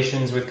having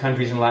relations with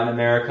countries in Latin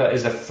America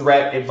is a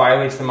threat. It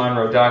violates the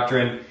Monroe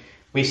Doctrine.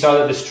 We saw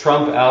that this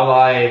Trump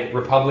ally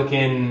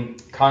Republican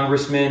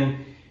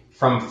congressman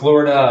from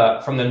Florida,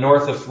 from the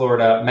north of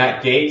Florida,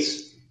 Matt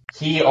Gaetz.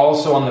 He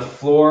also on the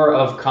floor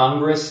of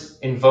Congress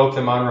invoked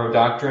the Monroe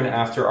Doctrine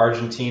after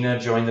Argentina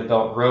joined the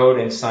Belt Road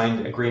and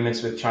signed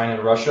agreements with China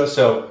and Russia.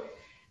 So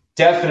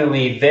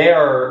definitely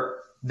they're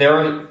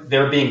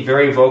being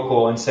very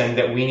vocal and saying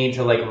that we need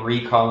to like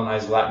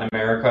recolonize Latin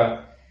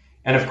America.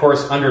 And of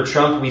course, under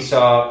Trump, we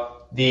saw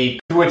the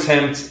coup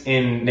attempt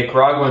in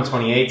Nicaragua in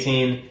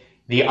 2018,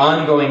 the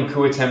ongoing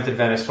coup attempt in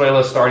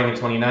Venezuela starting in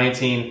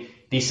 2019,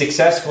 the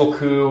successful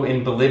coup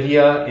in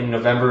Bolivia in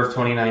November of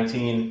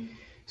 2019.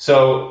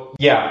 So,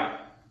 yeah,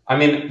 I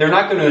mean, they're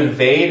not going to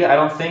invade. I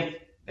don't think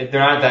they're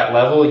not at that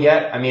level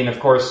yet. I mean,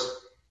 of course,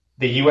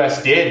 the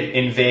U.S. did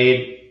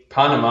invade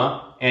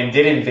Panama and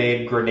did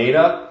invade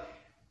Grenada.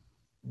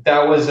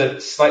 That was a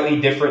slightly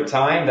different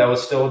time. That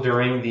was still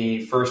during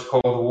the first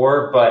Cold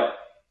War, but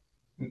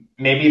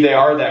maybe they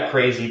are that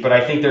crazy. But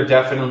I think they're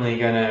definitely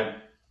going to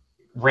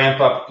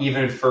ramp up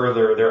even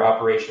further their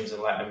operations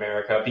in Latin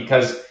America,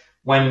 because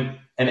when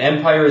an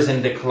empire is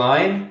in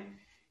decline,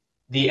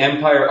 the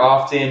empire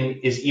often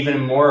is even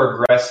more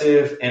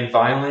aggressive and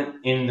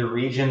violent in the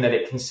region that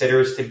it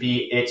considers to be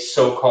its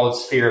so-called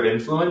sphere of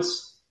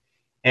influence.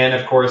 And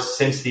of course,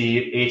 since the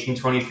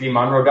 1823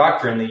 Monroe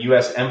Doctrine, the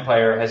U.S.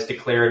 empire has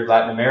declared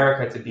Latin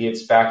America to be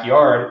its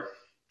backyard.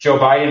 Joe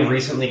Biden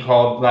recently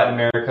called Latin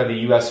America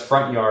the U.S.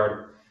 front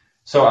yard.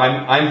 So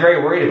I'm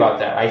very worried about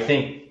that. I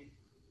think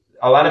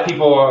a lot of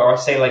people are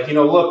say like,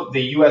 look,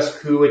 the U.S.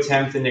 coup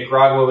attempt in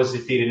Nicaragua was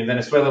defeated, and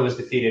Venezuela was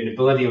defeated, and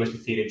Bolivia was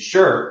defeated.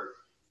 Sure,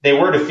 they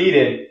were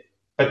defeated,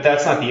 but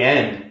that's not the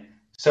end.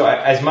 So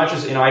as much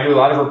as, I do a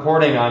lot of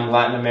reporting on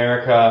Latin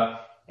America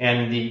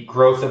and the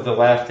growth of the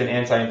left and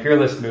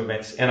anti-imperialist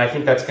movements, and I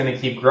think that's going to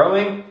keep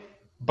growing.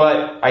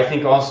 But I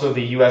think also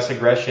the U.S.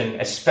 aggression,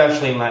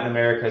 especially in Latin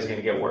America, is going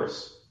to get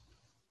worse.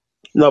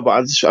 No, but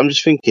I'm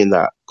just thinking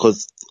that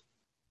because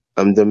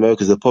the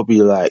Americans are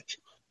probably like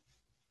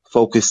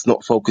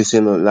not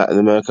focusing on Latin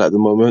America at the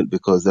moment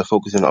because they're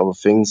focusing on other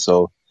things.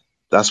 So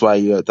that's why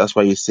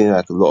you're seeing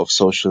like a lot of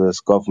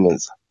socialist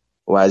governments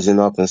rising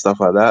up and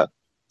stuff like that.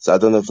 So I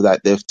don't know if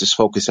like they're just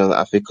focusing on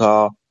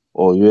Africa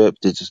or Europe.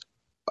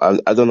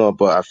 I don't know,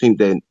 but I think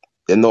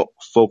they're not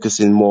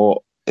focusing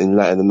more in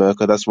Latin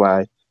America. That's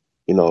why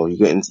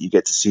you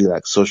get to see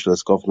like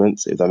socialist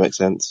governments, if that makes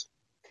sense.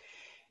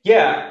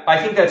 Yeah,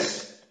 I think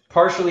that's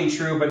partially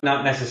true, but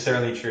not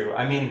necessarily true.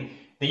 I mean,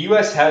 the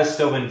U.S. has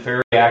still been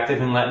very active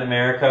in Latin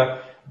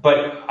America,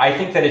 but I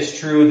think that it's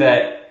true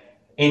that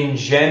in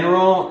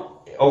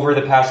general, over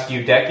the past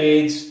few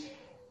decades,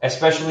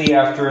 especially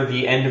after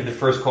the end of the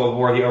First Cold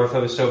War, the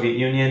overthrow of the Soviet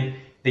Union,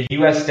 the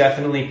U.S.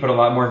 definitely put a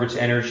lot more of its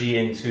energy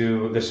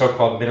into the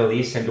so-called Middle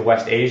East, into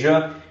West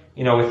Asia,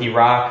 with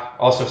Iraq,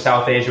 also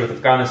South Asia with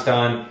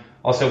Afghanistan,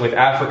 also with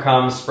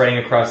AFRICOM spreading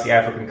across the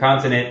African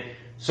continent.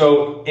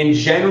 So in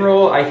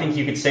general, I think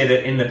you could say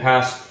that in the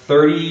past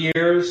 30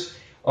 years,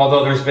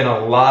 although there's been a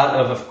lot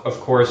of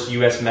course,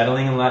 U.S.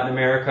 meddling in Latin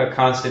America,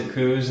 constant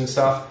coups and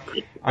stuff,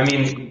 I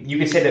mean, you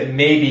could say that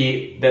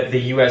maybe that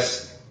the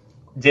U.S.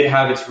 did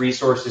have its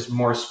resources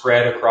more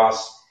spread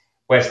across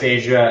West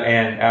Asia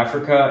and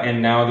Africa,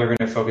 and now they're going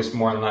to focus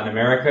more on Latin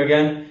America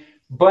again.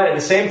 But at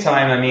the same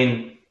time, I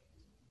mean,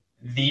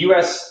 the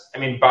U.S.,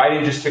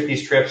 Biden just took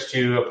these trips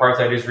to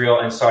apartheid Israel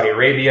and Saudi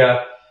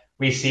Arabia.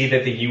 We see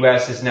that the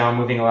U.S. is now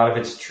moving a lot of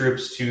its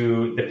troops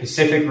to the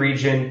Pacific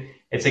region.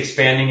 It's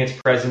expanding its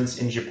presence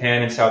in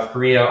Japan and South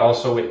Korea,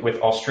 also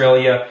with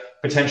Australia,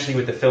 potentially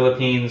with the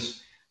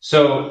Philippines.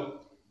 So,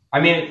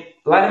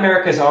 Latin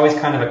America is always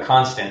kind of a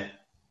constant.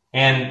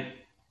 And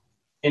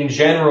in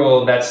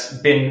general, that's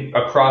been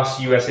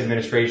across U.S.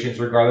 administrations,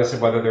 regardless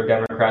of whether they're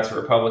Democrats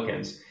or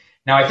Republicans.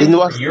 Now, I think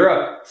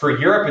for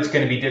Europe, it's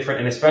going to be different,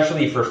 and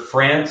especially for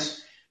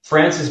France.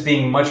 France is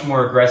being much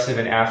more aggressive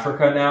in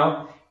Africa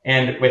now.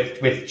 And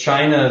with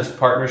China's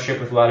partnership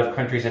with a lot of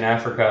countries in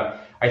Africa,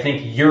 I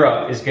think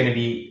Europe is going to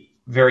be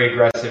very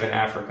aggressive in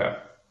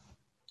Africa.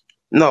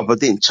 No, but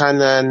didn't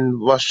China and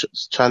Russia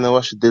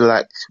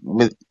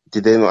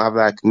did they not have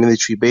like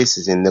military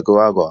bases in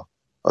Nicaragua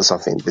or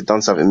something? They've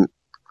done something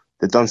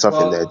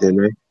there, didn't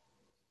they?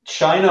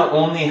 China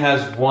only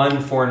has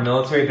one foreign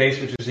military base,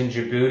 which is in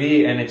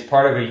Djibouti, and it's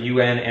part of a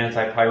UN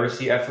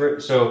anti-piracy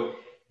effort. So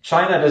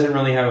China doesn't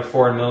really have a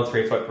foreign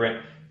military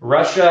footprint.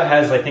 Russia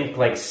has, I think,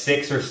 like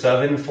 6 or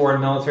 7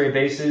 foreign military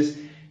bases.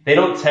 They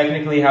don't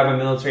technically have a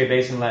military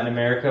base in Latin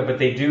America, but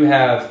they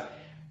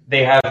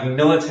have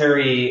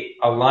military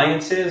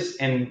alliances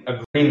and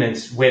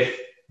agreements with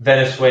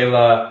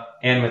Venezuela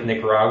and with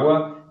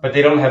Nicaragua, but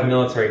they don't have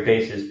military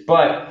bases.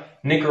 But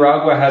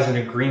Nicaragua has an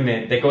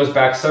agreement that goes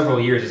back several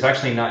years. It's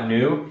actually not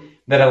new,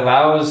 that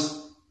allows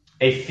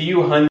a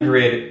few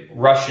hundred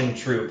Russian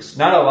troops,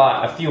 not a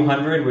lot, a few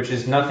hundred, which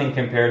is nothing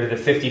compared to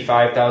the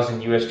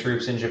 55,000 U.S.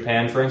 troops in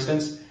Japan, for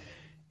instance.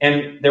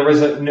 And there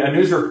was a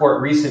news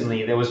report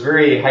recently that was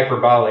very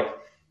hyperbolic,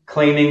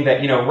 claiming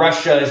that,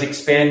 Russia is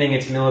expanding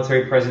its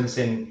military presence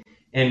in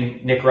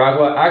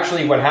Nicaragua.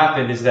 Actually, what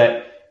happened is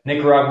that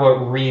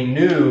Nicaragua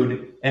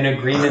renewed an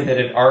agreement that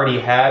it already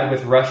had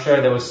with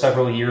Russia that was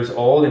several years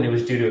old and it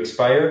was due to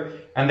expire.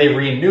 and they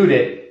renewed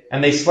it,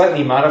 and they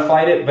slightly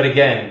modified it, but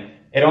again,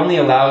 it only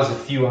allows a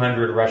few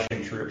hundred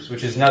Russian troops,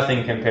 which is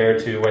nothing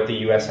compared to what the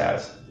U.S.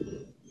 has.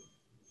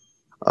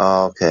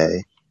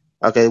 Okay.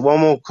 Okay, one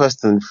more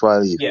question before I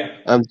leave.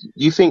 Yeah.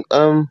 You think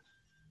the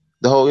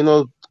whole,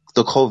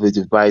 the COVID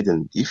with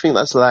Biden, do you think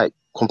that's like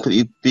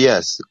completely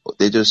BS?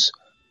 I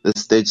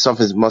think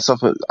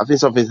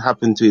something's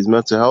happened to his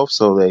mental health,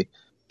 so they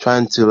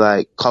trying to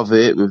like cover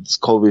it with this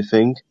COVID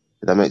thing,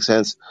 if that makes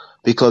sense.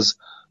 Because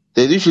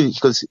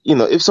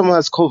if someone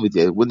has COVID,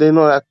 yeah, would they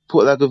not like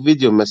put like a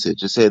video message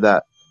to say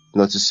that,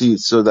 to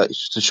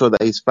show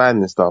that he's fine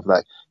and stuff,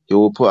 like he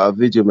will put out a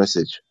video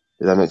message,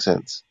 if that makes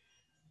sense.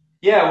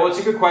 Yeah, well, it's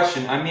a good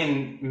question. I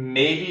mean,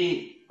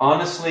 maybe,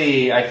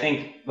 honestly, I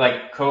think,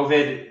 like,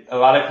 COVID, a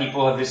lot of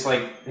people have just,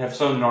 like, have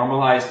so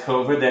normalized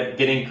COVID that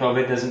getting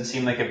COVID doesn't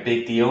seem like a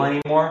big deal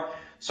anymore.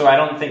 So I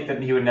don't think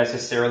that he would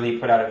necessarily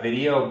put out a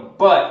video.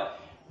 But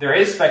there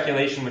is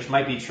speculation, which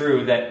might be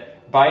true,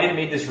 that Biden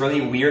made this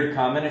really weird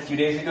comment a few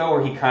days ago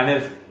where he kind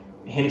of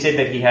hinted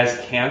that he has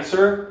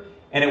cancer.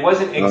 And it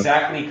wasn't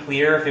exactly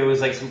clear if it was,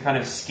 like, some kind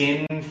of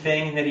skin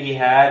thing that he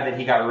had that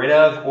he got rid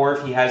of, or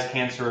if he has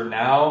cancer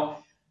now.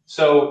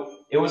 So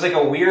it was like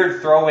a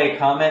weird throwaway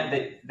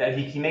comment that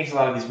he makes a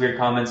lot of these weird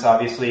comments,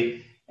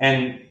 obviously.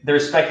 And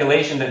there's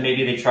speculation that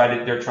maybe they're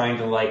trying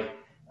to like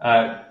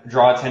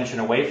draw attention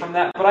away from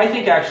that. But I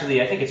think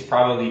it's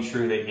probably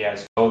true that he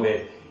has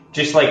COVID.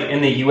 Just like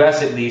in the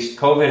U.S. at least,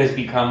 COVID has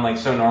become like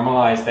so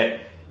normalized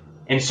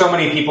and so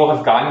many people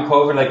have gotten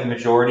COVID. Like the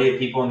majority of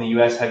people in the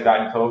U.S. have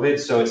gotten COVID,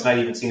 so it's not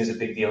even seen as a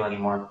big deal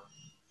anymore.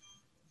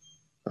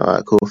 All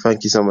right, cool.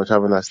 Thank you so much.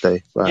 Have a nice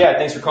day. Bye. Yeah,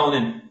 thanks for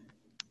calling in.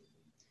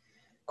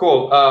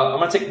 Cool. I'm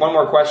going to take one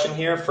more question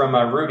here from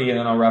Rudy, and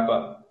then I'll wrap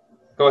up.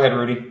 Go ahead,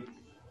 Rudy.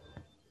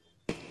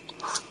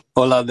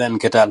 Hola, Ben.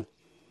 ¿Qué tal?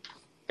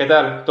 ¿Qué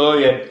tal? ¿Todo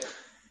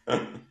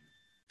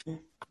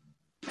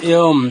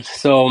bien?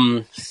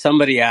 So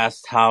somebody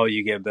asked how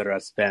you get better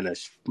at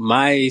Spanish.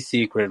 My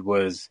secret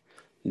was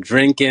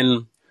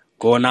drinking,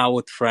 going out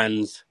with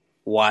friends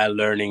while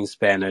learning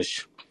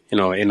Spanish,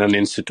 in an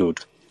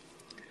institute.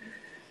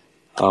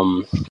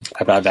 I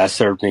thought that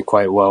served me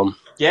quite well.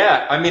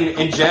 Yeah, I mean,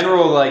 in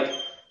general, like,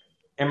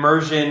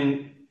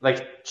 immersion,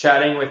 like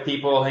chatting with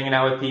people, hanging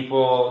out with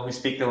people who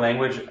speak the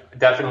language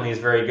definitely is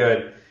very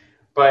good.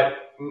 But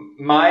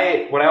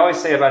what I always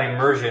say about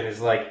immersion is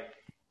like,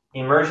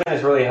 immersion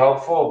is really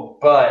helpful,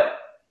 but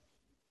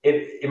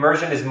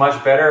immersion is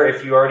much better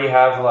if you already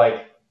have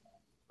like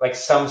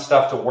some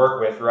stuff to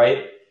work with,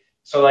 right?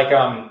 So like,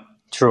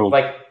 True.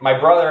 Like my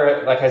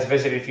brother has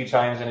visited a few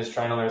times and is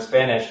trying to learn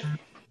Spanish,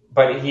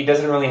 but he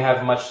doesn't really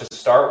have much to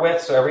start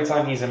with. So every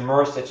time he's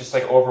immersed, it's just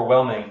like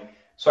overwhelming.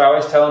 So I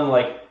always tell him,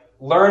 like,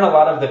 learn a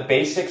lot of the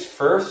basics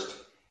first,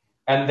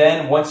 and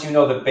then once you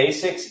know the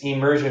basics,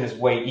 immersion is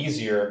way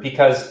easier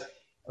because,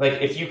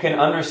 like, if you can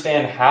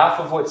understand half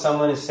of what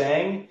someone is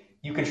saying,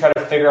 you can try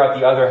to figure out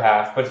the other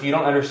half. But if you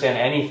don't understand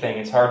anything,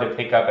 it's hard to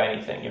pick up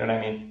anything. You know what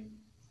I mean?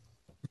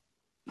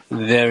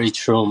 Very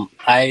true.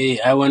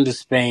 I went to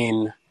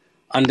Spain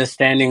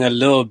understanding a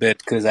little bit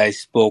because I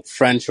spoke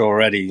French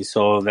already.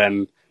 So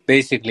then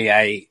basically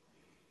I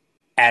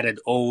added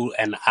O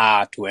and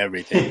A to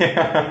everything.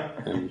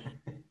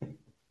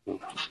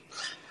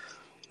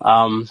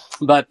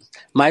 But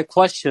my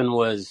question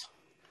was,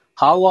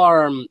 how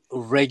are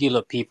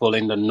regular people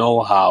in the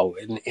know-how,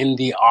 in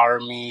the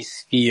army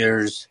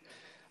spheres,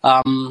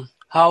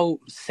 how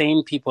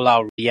sane people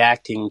are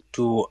reacting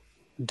to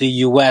the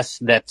U.S.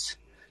 that's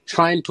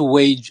trying to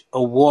wage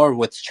a war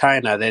with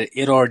China that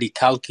it already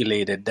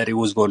calculated that it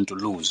was going to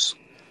lose?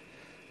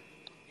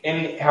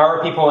 And how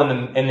are people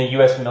in the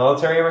U.S.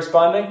 military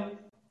responding?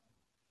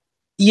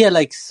 Yeah,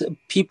 like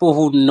people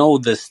who know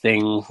this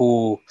thing.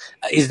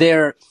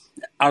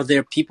 Are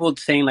there people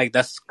saying like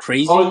that's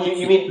crazy? Oh,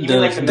 you mean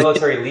like the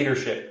military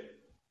leadership?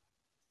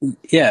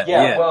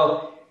 Yeah.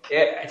 Well,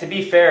 to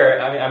be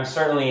fair, I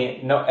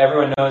mean,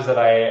 everyone knows that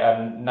I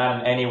am not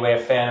in any way a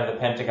fan of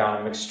the Pentagon.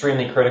 I'm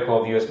extremely critical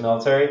of the U.S.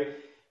 military.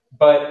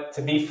 But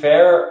to be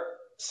fair,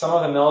 some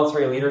of the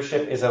military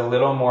leadership is a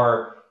little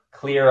more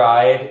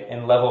clear-eyed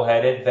and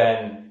level-headed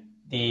than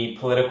the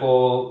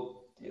political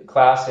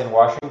class in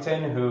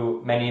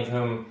Washington, many of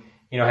whom,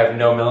 have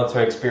no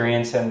military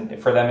experience,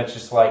 and for them it's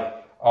just like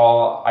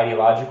all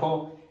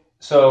ideological.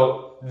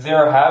 So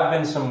there have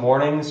been some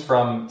warnings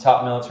from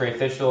top military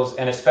officials,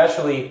 and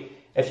especially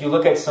if you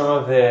look at some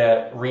of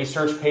the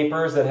research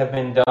papers that have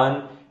been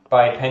done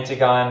by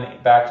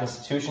Pentagon-backed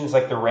institutions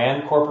like the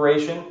RAND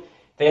Corporation,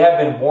 they have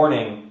been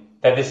warning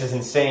that this is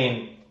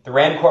insane. The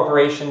RAND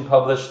Corporation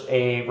published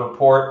a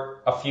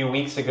report a few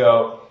weeks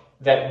ago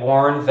that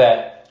warned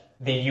that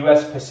the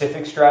U.S.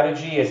 Pacific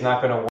strategy is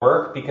not going to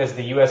work because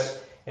the U.S.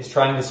 is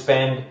trying to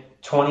spend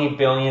 $20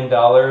 billion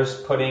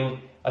putting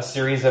a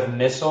series of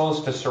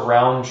missiles to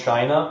surround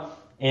China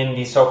in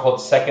the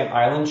so-called second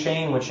island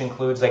chain, which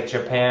includes like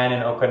Japan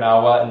and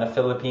Okinawa and the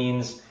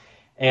Philippines.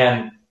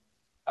 And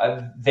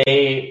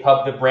the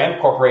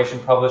RAND Corporation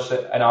published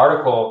a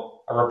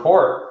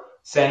report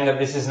saying that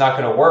this is not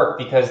going to work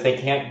because they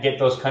can't get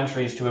those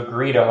countries to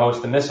agree to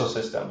host the missile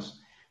systems.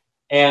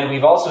 And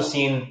we've also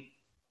seen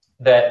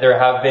that there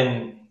have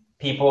been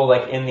people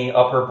like in the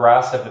upper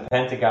brass of the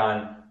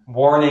Pentagon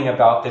warning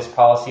about this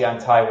policy on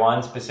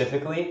Taiwan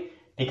specifically,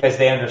 because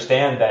they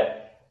understand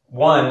that,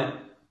 one,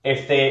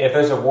 if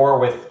there's a war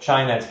with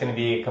China, it's going to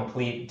be a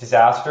complete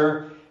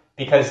disaster,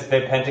 because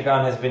the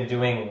Pentagon has been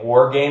doing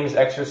war games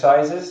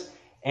exercises,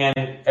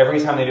 and every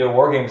time they do a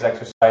war games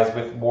exercise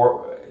with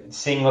war,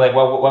 seeing like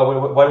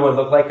what it would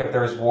look like if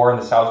there was war in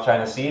the South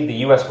China Sea, the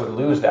U.S. would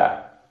lose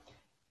that.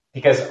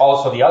 Because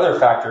also the other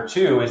factor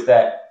too is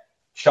that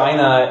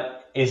China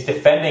is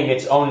defending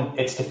its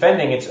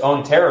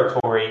own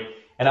territory,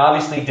 and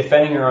obviously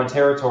defending your own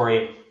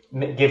territory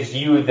gives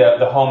you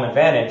the home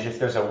advantage if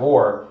there's a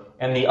war,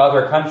 and the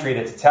other country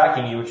that's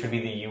attacking you, which would be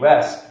the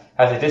U.S.,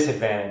 has a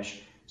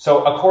disadvantage.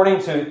 So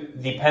according to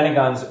the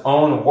Pentagon's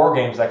own war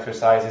games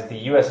exercises, the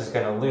U.S. is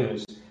going to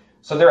lose.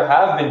 So there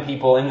have been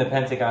people in the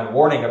Pentagon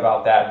warning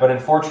about that, but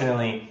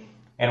unfortunately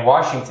in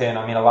Washington,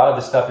 I mean, a lot of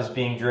the stuff is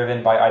being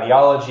driven by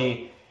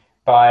ideology,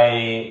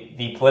 by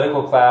the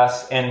political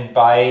class, and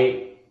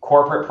by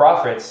corporate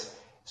profits.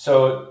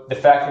 So the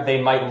fact that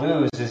they might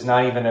lose is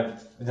not even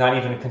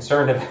a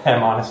concern to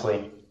them,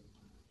 honestly.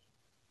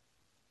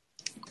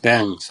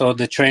 Dang, so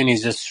the train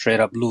is just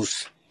straight up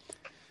loose.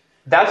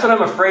 That's what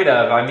I'm afraid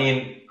of. I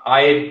mean,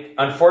 I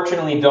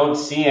unfortunately don't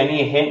see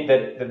any hint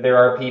that there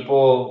are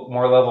people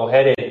more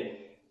level-headed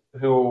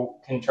who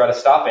can try to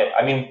stop it.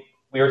 I mean,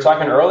 we were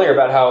talking earlier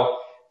about how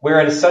we're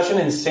in such an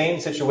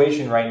insane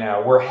situation right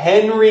now where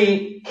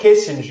Henry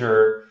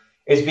Kissinger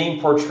is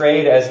being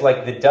portrayed as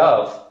like the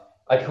dove,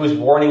 like who's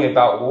warning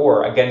about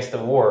war, against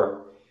the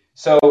war.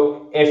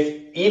 So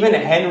if even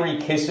Henry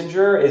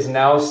Kissinger is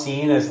now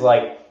seen as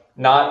like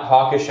not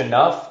hawkish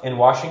enough in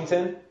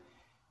Washington,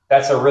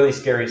 that's a really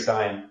scary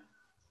sign.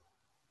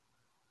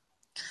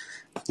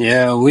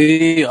 Yeah,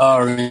 we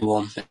are in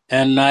one.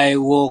 And I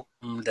will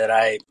that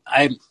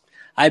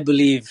I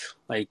believe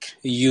like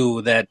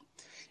you that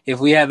if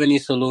we have any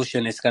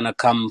solution, it's gonna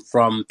come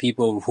from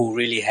people who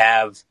really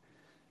have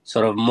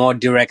sort of more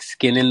direct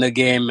skin in the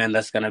game, and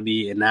that's gonna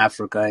be in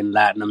Africa, in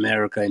Latin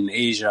America, in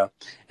Asia.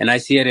 And I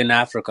see it in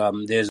Africa.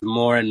 There's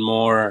more and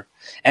more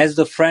as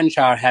the French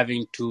are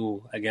having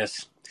to, I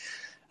guess,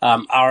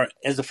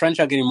 as the French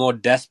are getting more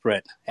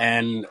desperate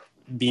and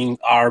being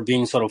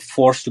sort of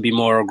forced to be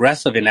more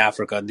aggressive in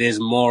Africa, there's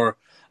more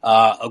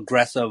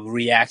aggressive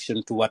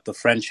reaction to what the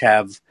French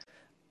have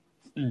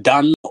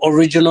done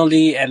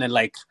originally, and then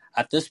like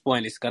at this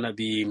point, it's gonna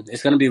be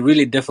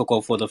really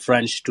difficult for the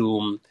French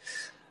to,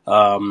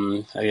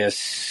 I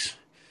guess,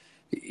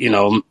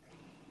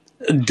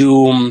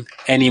 do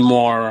any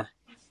more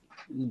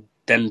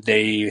than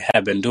they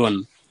have been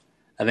doing.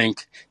 I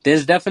think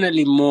there's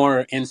definitely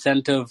more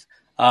incentive.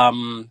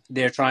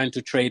 They're trying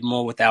to trade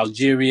more with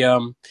Algeria,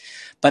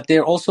 but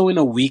they're also in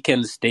a more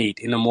weakened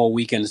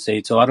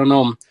state. So I don't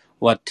know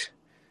what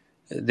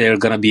they're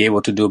going to be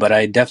able to do, but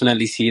I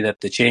definitely see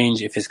that the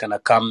change, if it's going to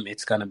come,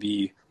 it's going to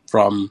be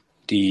from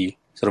the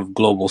sort of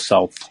global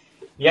south.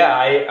 Yeah,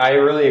 I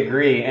really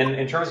agree. And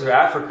in terms of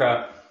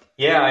Africa,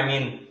 yeah, I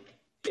mean,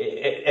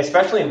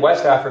 especially in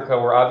West Africa,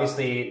 where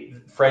obviously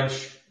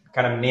French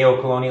kind of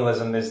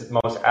neo-colonialism is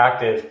most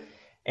active.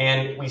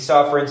 And we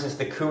saw, for instance,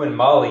 the coup in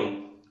Mali.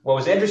 What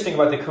was interesting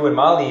about the coup in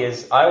Mali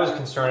is I was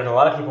concerned, and a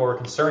lot of people were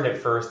concerned at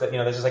first, that,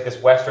 this is like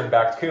this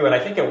Western-backed coup. And I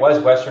think it was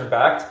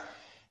Western-backed.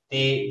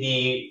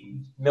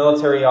 The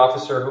military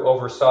officer who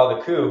oversaw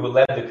the coup, who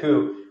led the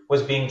coup,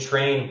 was being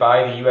trained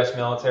by the U.S.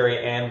 military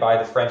and by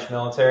the French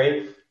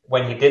military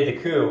when he did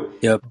the coup.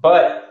 Yep.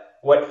 But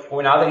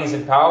now that he's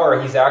in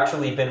power, he's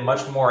actually been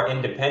much more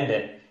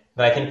independent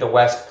than I think the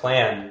West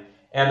planned.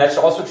 And that's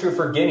also true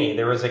for Guinea.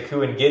 There was a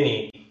coup in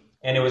Guinea,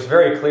 and it was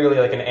very clearly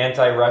like an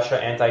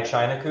anti-Russia,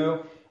 anti-China coup.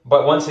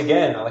 But once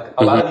again, like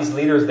a lot of these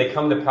leaders, they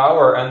come to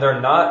power and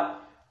they're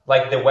not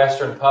like the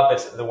Western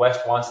puppets that the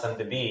West wants them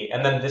to be.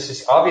 And then this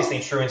is obviously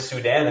true in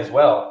Sudan as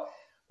well.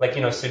 Like,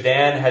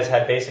 Sudan has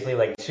had basically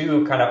like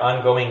two kind of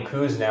ongoing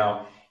coups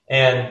now.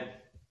 And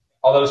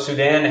although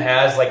Sudan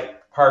has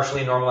like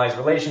partially normalized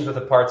relations with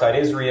apartheid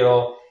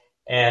Israel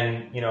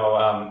and,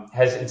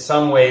 has in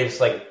some ways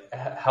like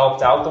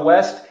helped out the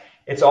West,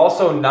 it's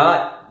also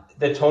not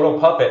the total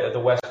puppet that the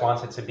West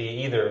wants it to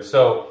be either.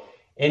 So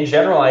in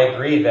general, I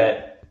agree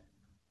that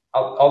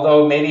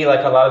although maybe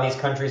like a lot of these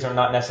countries are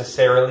not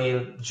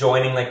necessarily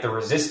joining like the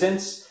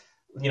resistance,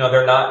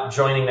 they're not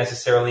joining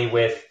necessarily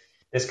with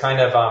this kind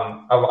of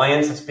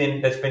alliance that's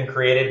been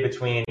created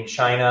between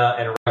China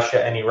and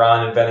Russia and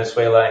Iran and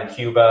Venezuela and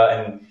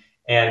Cuba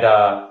and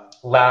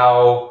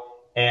Laos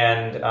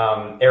and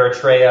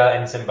Eritrea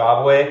and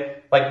Zimbabwe.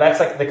 Like that's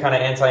like the kind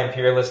of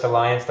anti-imperialist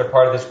alliance. They're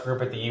part of this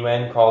group at the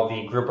UN called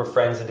the Group of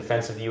Friends in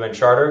Defense of the UN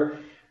Charter.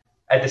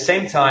 At the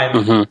same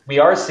time, we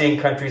are seeing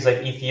countries like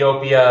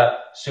Ethiopia,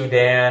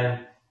 Sudan,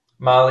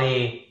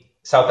 Mali,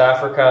 South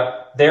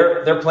Africa.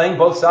 They're playing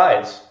both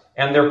sides,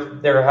 and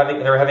they're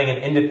having an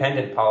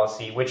independent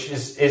policy, which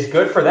is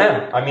good for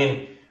them. I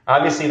mean,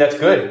 obviously that's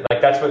good. Like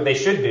that's what they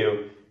should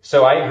do.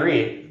 So I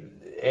agree.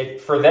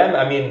 for them,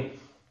 I mean,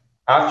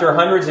 after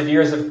hundreds of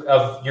years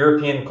of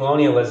European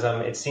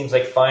colonialism, it seems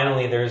like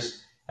finally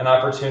there's an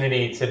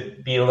opportunity to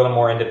be a little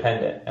more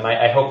independent. And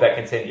I hope that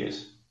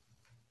continues.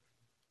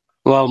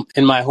 Well,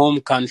 in my home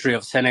country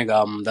of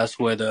Senegal, that's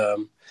where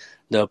the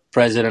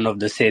president of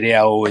the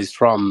CEDEAO is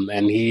from,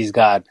 and he's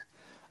got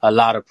a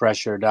lot of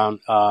pressure down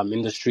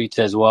in the streets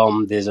as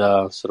well. There's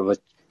a sort of a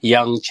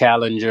young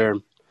challenger.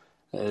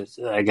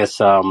 I guess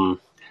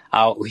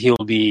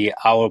he'll be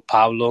our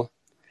Pablo,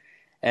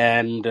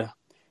 and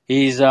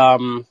he's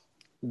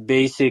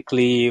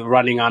basically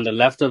running on the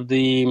left of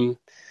the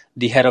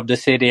head of the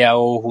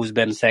CEDEAO, who's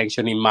been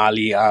sanctioning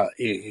Mali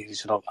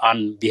sort of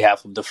on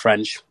behalf of the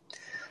French.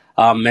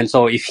 And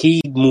so if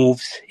he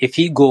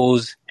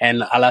goes,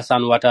 and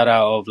Alassane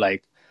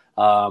Ouattara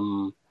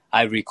of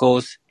Ivory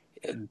Coast,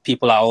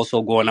 people are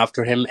also going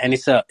after him, and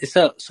it's a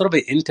sort of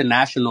an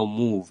international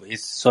move.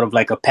 It's sort of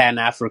like a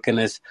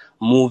Pan-Africanist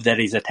move that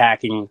is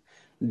attacking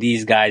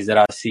these guys that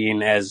are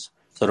seen as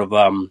sort of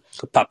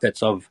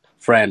puppets of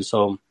France.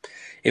 So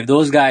if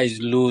those guys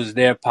lose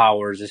their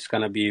powers, it's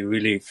going to be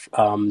really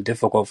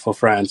difficult for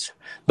France.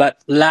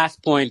 But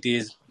last point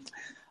is,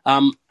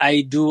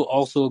 I do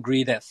also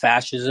agree that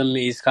fascism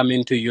is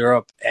coming to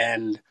Europe,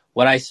 and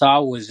what I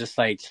saw was just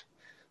like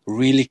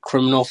really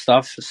criminal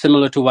stuff,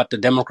 similar to what the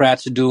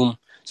Democrats do.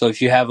 So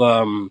if you have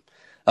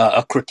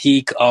a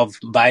critique of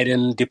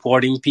Biden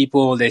deporting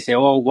people, they say,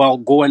 oh, well,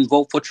 go and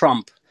vote for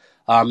Trump.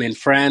 In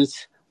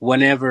France,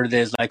 whenever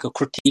there's like a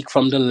critique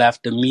from the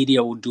left, the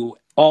media will do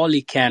all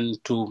it can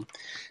to,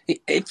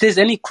 if there's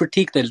any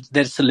critique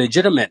that's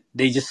legitimate,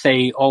 they just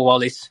say, oh,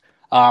 well, it's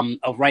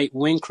a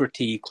right-wing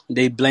critique.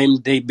 They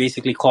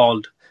basically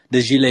called the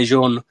Gilets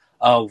jaunes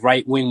a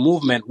right-wing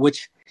movement,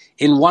 which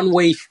in one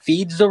way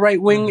feeds the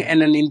right wing,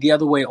 and then in the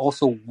other way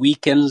also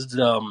weakens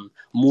the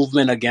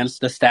movement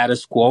against the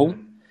status quo.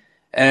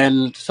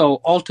 And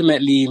so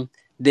ultimately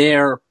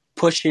they're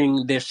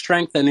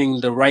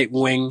strengthening the right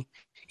wing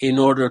in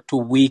order to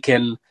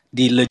weaken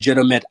the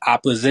legitimate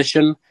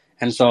opposition.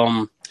 And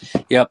so,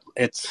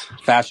 it's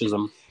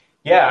fascism.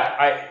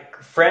 Yeah,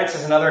 France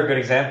is another good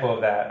example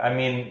of that. I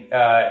mean,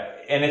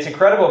 and it's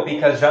incredible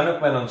because Jean-Luc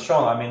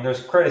Mélenchon, I mean,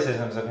 there's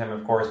criticisms of him,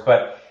 of course,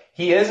 but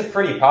he is a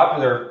pretty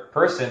popular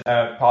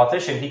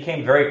politician. He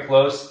came very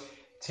close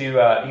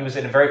to, he was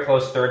in a very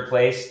close third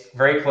place,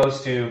 very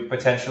close to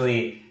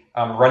potentially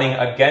running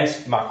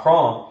against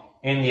Macron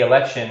in the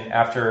election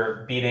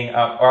after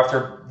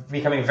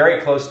becoming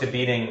very close to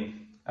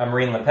beating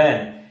Marine Le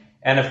Pen.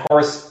 And of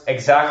course,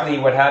 exactly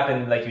what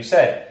happened, like you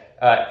said,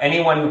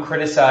 anyone who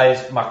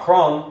criticized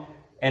Macron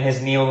and his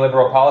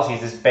neoliberal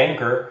policies, this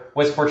banker,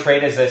 was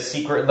portrayed as a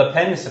secret Le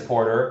Pen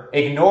supporter,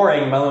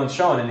 ignoring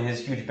Mélenchon and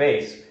his huge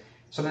base.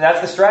 So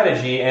that's the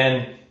strategy,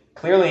 and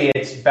clearly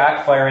it's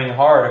backfiring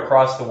hard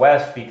across the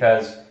West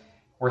because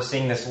we're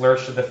seeing this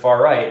lurch to the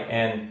far right.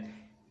 And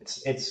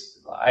it's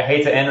I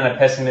hate to end on a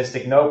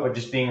pessimistic note, but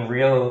just being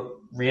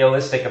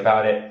realistic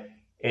about it.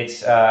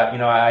 It's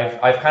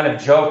I've kind of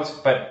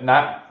joked, but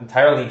not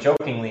entirely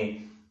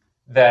jokingly,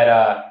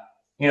 that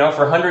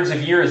for hundreds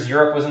of years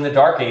Europe was in the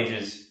Dark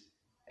Ages.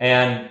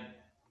 And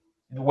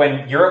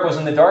when Europe was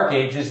in the Dark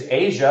Ages,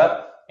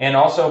 Asia and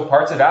also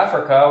parts of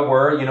Africa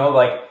were,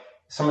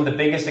 some of the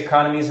biggest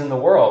economies in the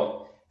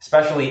world.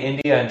 Especially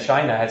India and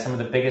China had some of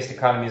the biggest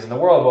economies in the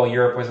world while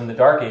Europe was in the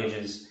Dark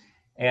Ages.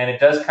 And it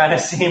does kind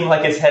of seem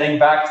like it's heading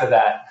back to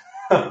that.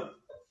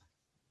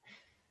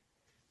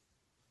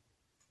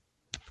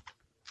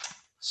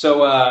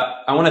 So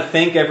I want to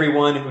thank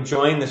everyone who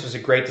joined. This was a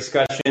great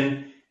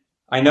discussion.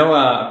 I know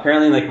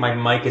apparently my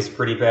mic is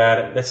pretty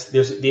bad.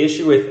 The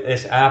issue with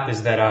this app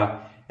is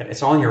that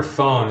it's on your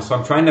phone. So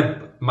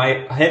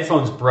my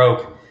headphones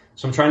broke.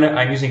 So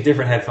I'm using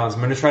different headphones.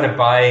 I'm going to try to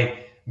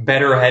buy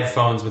better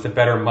headphones with a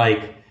better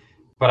mic.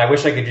 But I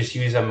wish I could just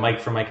use a mic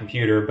from my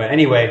computer. But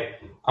anyway,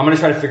 I'm going to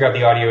try to figure out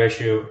the audio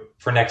issue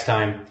for next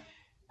time.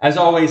 As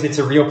always, it's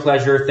a real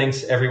pleasure.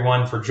 Thanks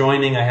everyone for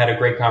joining. I had a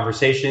great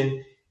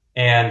conversation.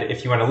 And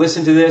if you want to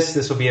listen to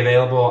this will be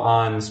available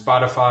on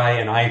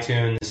Spotify and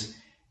iTunes.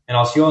 And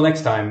I'll see you all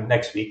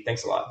next week.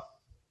 Thanks a lot.